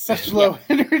low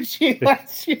energy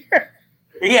last year.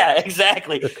 Yeah,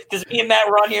 exactly. Because me and Matt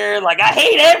were on here like, I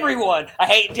hate everyone. I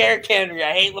hate Derrick Henry.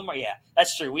 I hate Lamar. Yeah,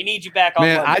 that's true. We need you back on.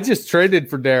 Man, I just traded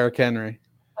for Derrick Henry.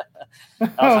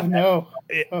 Oh no!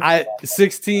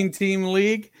 16-team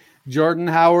league. Jordan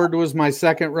Howard was my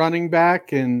second running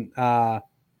back, and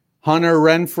Hunter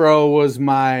Renfrow was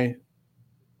my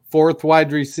fourth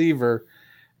wide receiver.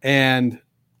 And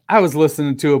I was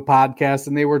listening to a podcast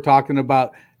and they were talking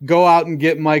about go out and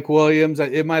get Mike Williams.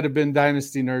 It might have been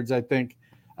Dynasty Nerds, I think.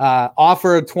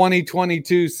 Offer a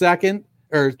 2022 second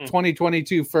or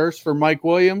 2022 first for Mike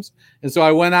Williams. And so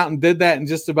I went out and did that in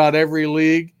just about every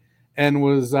league and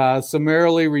was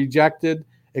summarily rejected,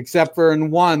 except for in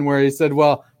one where he said,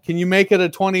 well, can you make it a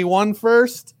 21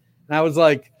 first? And I was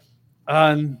like,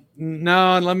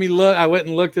 no, let me look. I went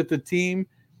and looked at the team.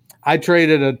 I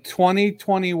traded a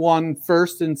 2021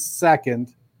 first and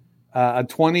second, a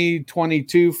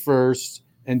 2022 first,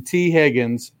 and T.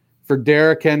 Higgins for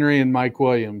Derrick Henry and Mike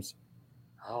Williams.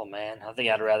 Oh, man. I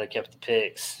think I'd rather kept the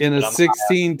picks. In a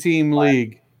 16-team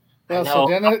league. Well, so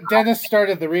Dennis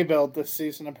started the rebuild this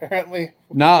season, apparently.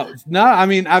 No. I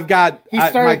mean, He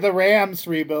started the Rams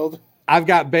rebuild. I've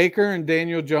got Baker and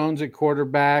Daniel Jones at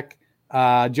quarterback,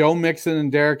 Joe Mixon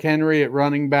and Derrick Henry at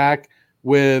running back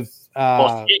with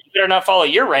well, you better not follow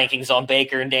your rankings on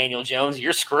Baker and Daniel Jones.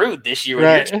 You're screwed this year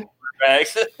with your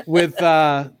quarterbacks. With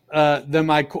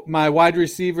my wide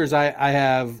receivers, I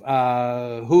have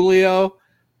Julio.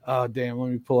 Oh, damn,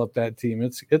 let me pull up that team.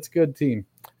 It's a good team.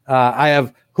 I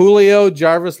have Julio,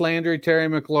 Jarvis Landry, Terry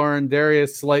McLaurin,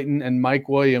 Darius Slayton, and Mike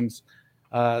Williams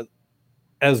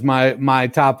as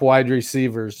my top wide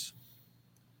receivers.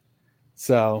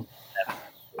 So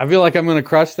I feel like I'm going to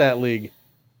crush that league.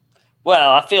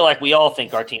 Well, I feel like we all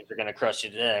think our teams are going to crush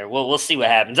it there. We'll see what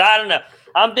happens. I don't know.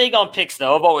 I'm big on picks,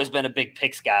 though. I've always been a big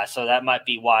picks guy, so that might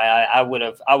be why I would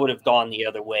have gone the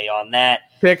other way on that.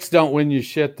 Picks don't win you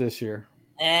shit this year.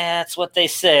 That's what they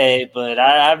say, but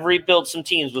I've rebuilt some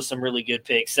teams with some really good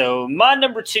picks. So my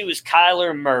number 2 is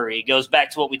Kyler Murray. It goes back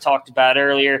to what we talked about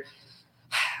earlier.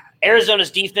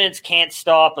 Arizona's defense can't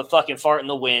stop a fucking fart in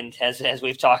the wind, as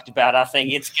we've talked about. I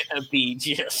think it's going to be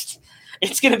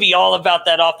it's going to be all about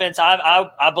that offense.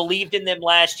 I believed in them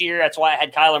last year. That's why I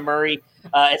had Kyler Murray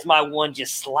as my one,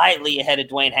 just slightly ahead of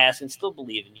Dwayne Haskins. Still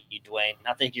believe in you, Dwayne.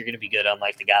 I think you're going to be good,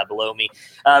 unlike the guy below me.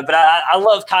 But I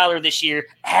love Kyler this year.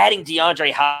 Adding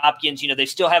DeAndre Hopkins, they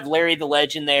still have Larry the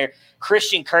Legend there.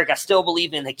 Christian Kirk, I still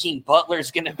believe in Hakeem Butler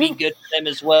is going to be good for them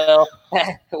as well.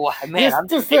 Man, I'm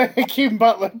just Hakeem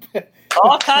Butler.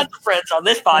 All kinds of friends on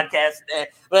this podcast,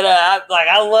 but I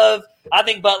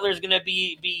think Butler is going to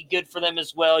be good for them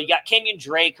as well. You got Kenyon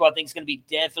Drake, who I think is going to be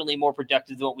definitely more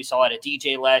productive than what we saw at a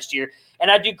DJ last year.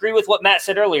 And I do agree with what Matt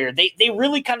said earlier. They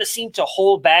really kind of seem to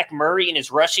hold back Murray in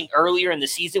his rushing earlier in the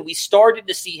season. We started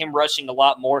to see him rushing a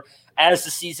lot more as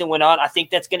the season went on. I think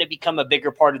that's going to become a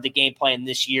bigger part of the game plan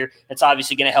this year. That's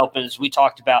obviously going to help him, as we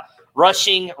talked about.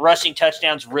 Rushing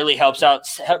touchdowns really helps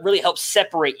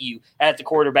separate you at the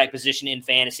quarterback position in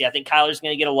fantasy. I think Kyler's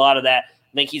going to get a lot of that.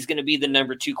 I think he's going to be the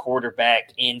number 2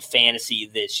 quarterback in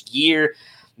fantasy this year.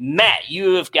 Matt,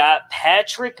 you have got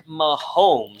Patrick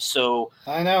Mahomes. So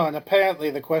I know, and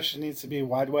apparently the question needs to be,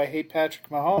 why do I hate Patrick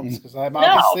Mahomes? Because I'm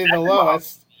obviously the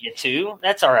lowest. You too?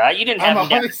 That's all right. You didn't have him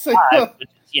down to 5, but,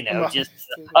 just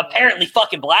apparently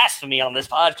fucking blasphemy on this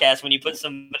podcast when you put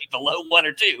somebody below 1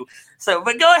 or 2. So,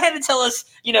 but go ahead and tell us,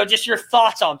 just your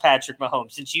thoughts on Patrick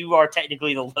Mahomes, since you are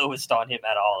technically the lowest on him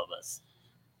out of all of us.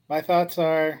 My thoughts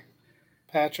are,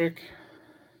 Patrick,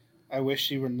 I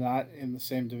wish you were not in the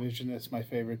same division as my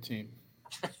favorite team.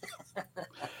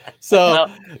 So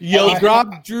you'll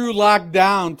drop Drew Lock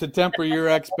down to temper your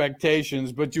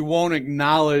expectations, but you won't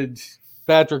acknowledge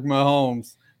Patrick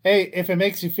Mahomes. Hey, if it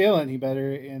makes you feel any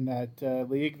better, in that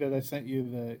league that I sent you,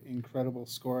 the incredible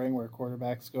scoring where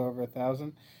quarterbacks go over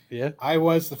 1,000, yeah, I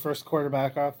was the first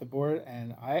quarterback off the board,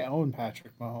 and I own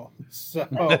Patrick Mahomes. So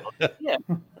yeah.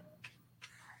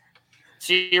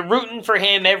 So you're rooting for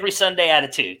him every Sunday out of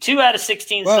 2. 2 out of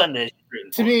 16 Sundays.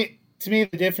 To me, the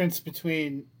difference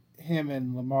between him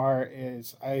and Lamar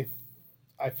is I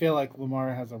feel like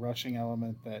Lamar has a rushing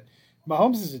element that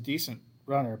Mahomes is a decent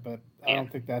runner, but I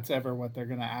don't think that's ever what they're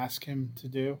going to ask him to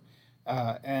do.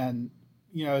 And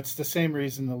it's the same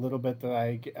reason a little bit that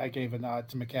I gave a nod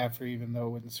to McCaffrey, even though it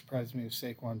wouldn't surprise me if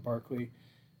Saquon Barkley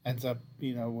ends up,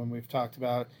 when we've talked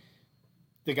about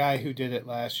the guy who did it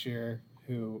last year,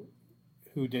 who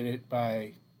did it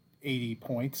by 80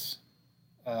 points,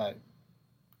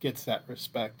 gets that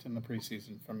respect in the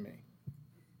preseason from me.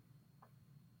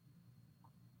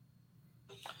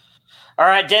 All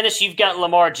right, Dennis, you've got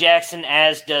Lamar Jackson,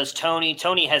 as does Tony.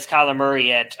 Tony has Kyler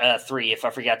Murray at 3, if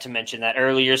I forgot to mention that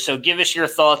earlier. So give us your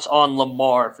thoughts on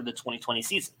Lamar for the 2020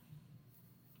 season.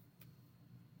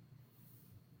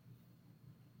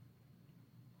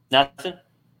 Nothing?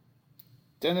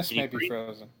 Dennis may be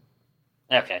frozen.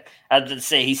 Okay. I was going to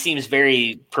say, he seems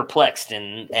very perplexed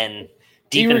and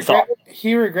deep in thought.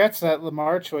 He regrets that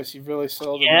Lamar choice. You've really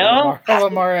sold him. Yeah,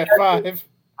 Lamar at 5.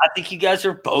 I think you guys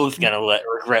are both going to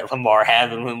regret Lamar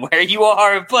having him where you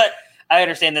are, but I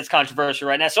understand that's controversial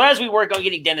right now. So as we work on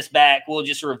getting Dennis back, we'll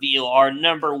just reveal our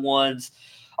number ones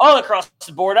all across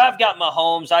the board. I've got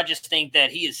Mahomes. I just think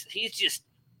that he's just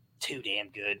too damn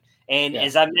good. And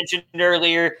as I mentioned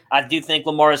earlier, I do think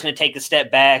Lamar is going to take a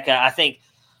step back. I think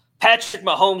Patrick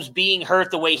Mahomes being hurt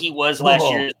the way he was last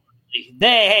year,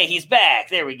 hey, he's back.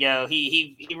 There we go.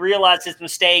 He realized his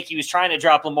mistake. He was trying to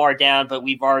drop Lamar down, but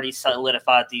we've already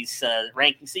solidified these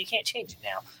rankings, so you can't change it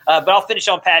now. But I'll finish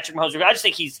on Patrick Mahomes. I just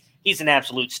think he's an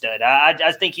absolute stud.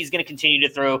 I think he's going to continue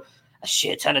to throw a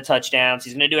shit ton of touchdowns.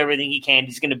 He's going to do everything he can.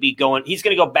 He's going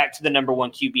to go back to the number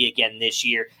 1 QB again this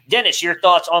year. Dennis, your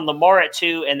thoughts on Lamar at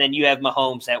 2, and then you have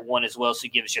Mahomes at 1 as well. So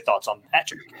give us your thoughts on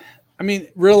Patrick. I mean,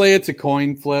 really, it's a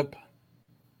coin flip.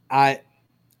 I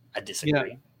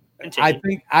disagree. I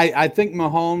think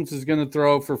Mahomes is going to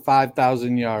throw for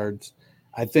 5,000 yards.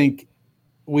 I think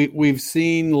we've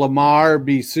seen Lamar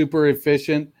be super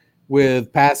efficient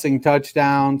with passing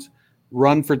touchdowns,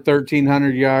 run for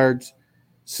 1,300 yards.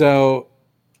 So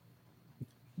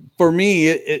for me,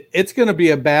 it's going to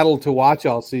be a battle to watch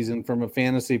all season from a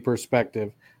fantasy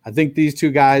perspective. I think these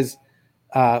two guys,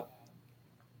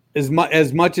 as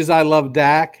much as I love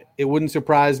Dak, it wouldn't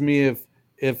surprise me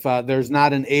if there's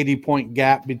not an 80-point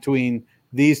gap between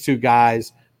these two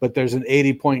guys, but there's an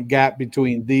 80-point gap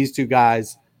between these two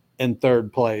guys in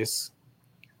third place.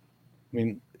 I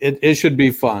mean, it should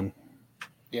be fun.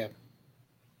 Yeah.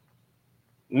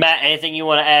 Matt, anything you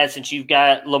want to add since you've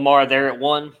got Lamar there at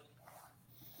 1?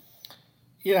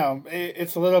 You know,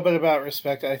 it's a little bit about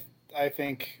respect. I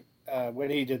think what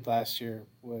he did last year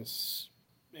was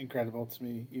incredible to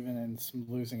me, even in some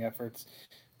losing efforts.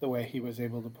 The way he was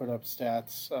able to put up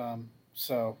stats.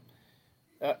 So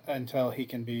until he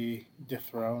can be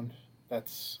dethroned,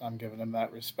 I'm giving him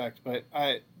that respect. But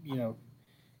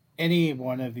any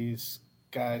one of these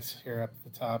guys here up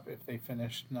at the top, if they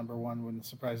finished number 1, wouldn't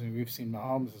surprise me. We've seen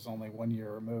Mahomes is only 1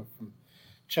 year removed from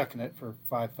chucking it for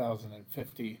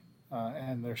 5,050,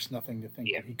 and there's nothing to think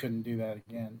that he couldn't do that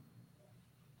again.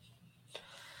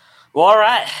 Well, all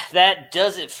right. That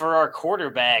does it for our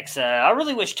quarterbacks. I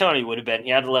really wish Tony would have been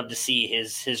here. I'd love to see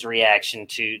his reaction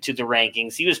to the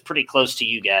rankings. He was pretty close to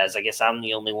you guys. I guess I'm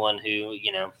the only one who,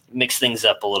 mixed things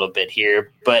up a little bit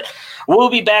here. But we'll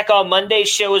be back on Monday's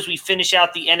show as we finish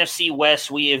out the NFC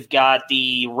West. We have got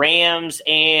the Rams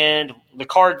and the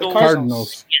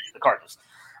Cardinals. Yes, the Cardinals.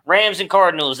 Rams and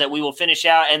Cardinals that we will finish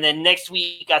out. And then next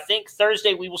week, I think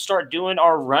Thursday, we will start doing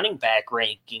our running back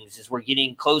rankings as we're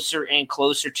getting closer and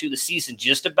closer to the season,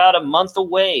 just about a month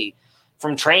away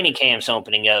from training camps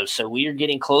opening up. So we are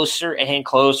getting closer and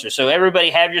closer. So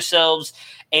everybody have yourselves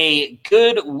a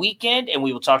good weekend, and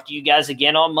we will talk to you guys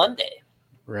again on Monday.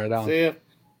 Right on. See ya.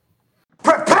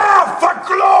 Prepare for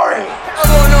glory! I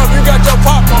don't know if you got your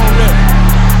popcorn ready.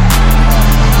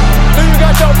 Do you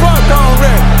got your popcorn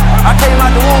ready? I came out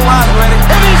the womb, I was ready.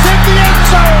 And he's hit the end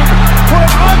zone for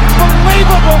an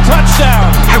unbelievable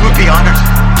touchdown. I would be honored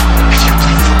if you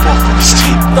played football for this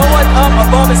team. Throw it up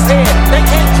above his head. They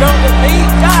can't jump with me.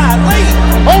 Golly.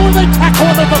 Oh, they tackle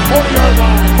him at the 40-yard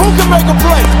line. Who can make a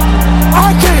play? I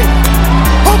can.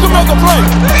 Who can make a play?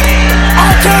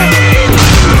 I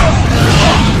can.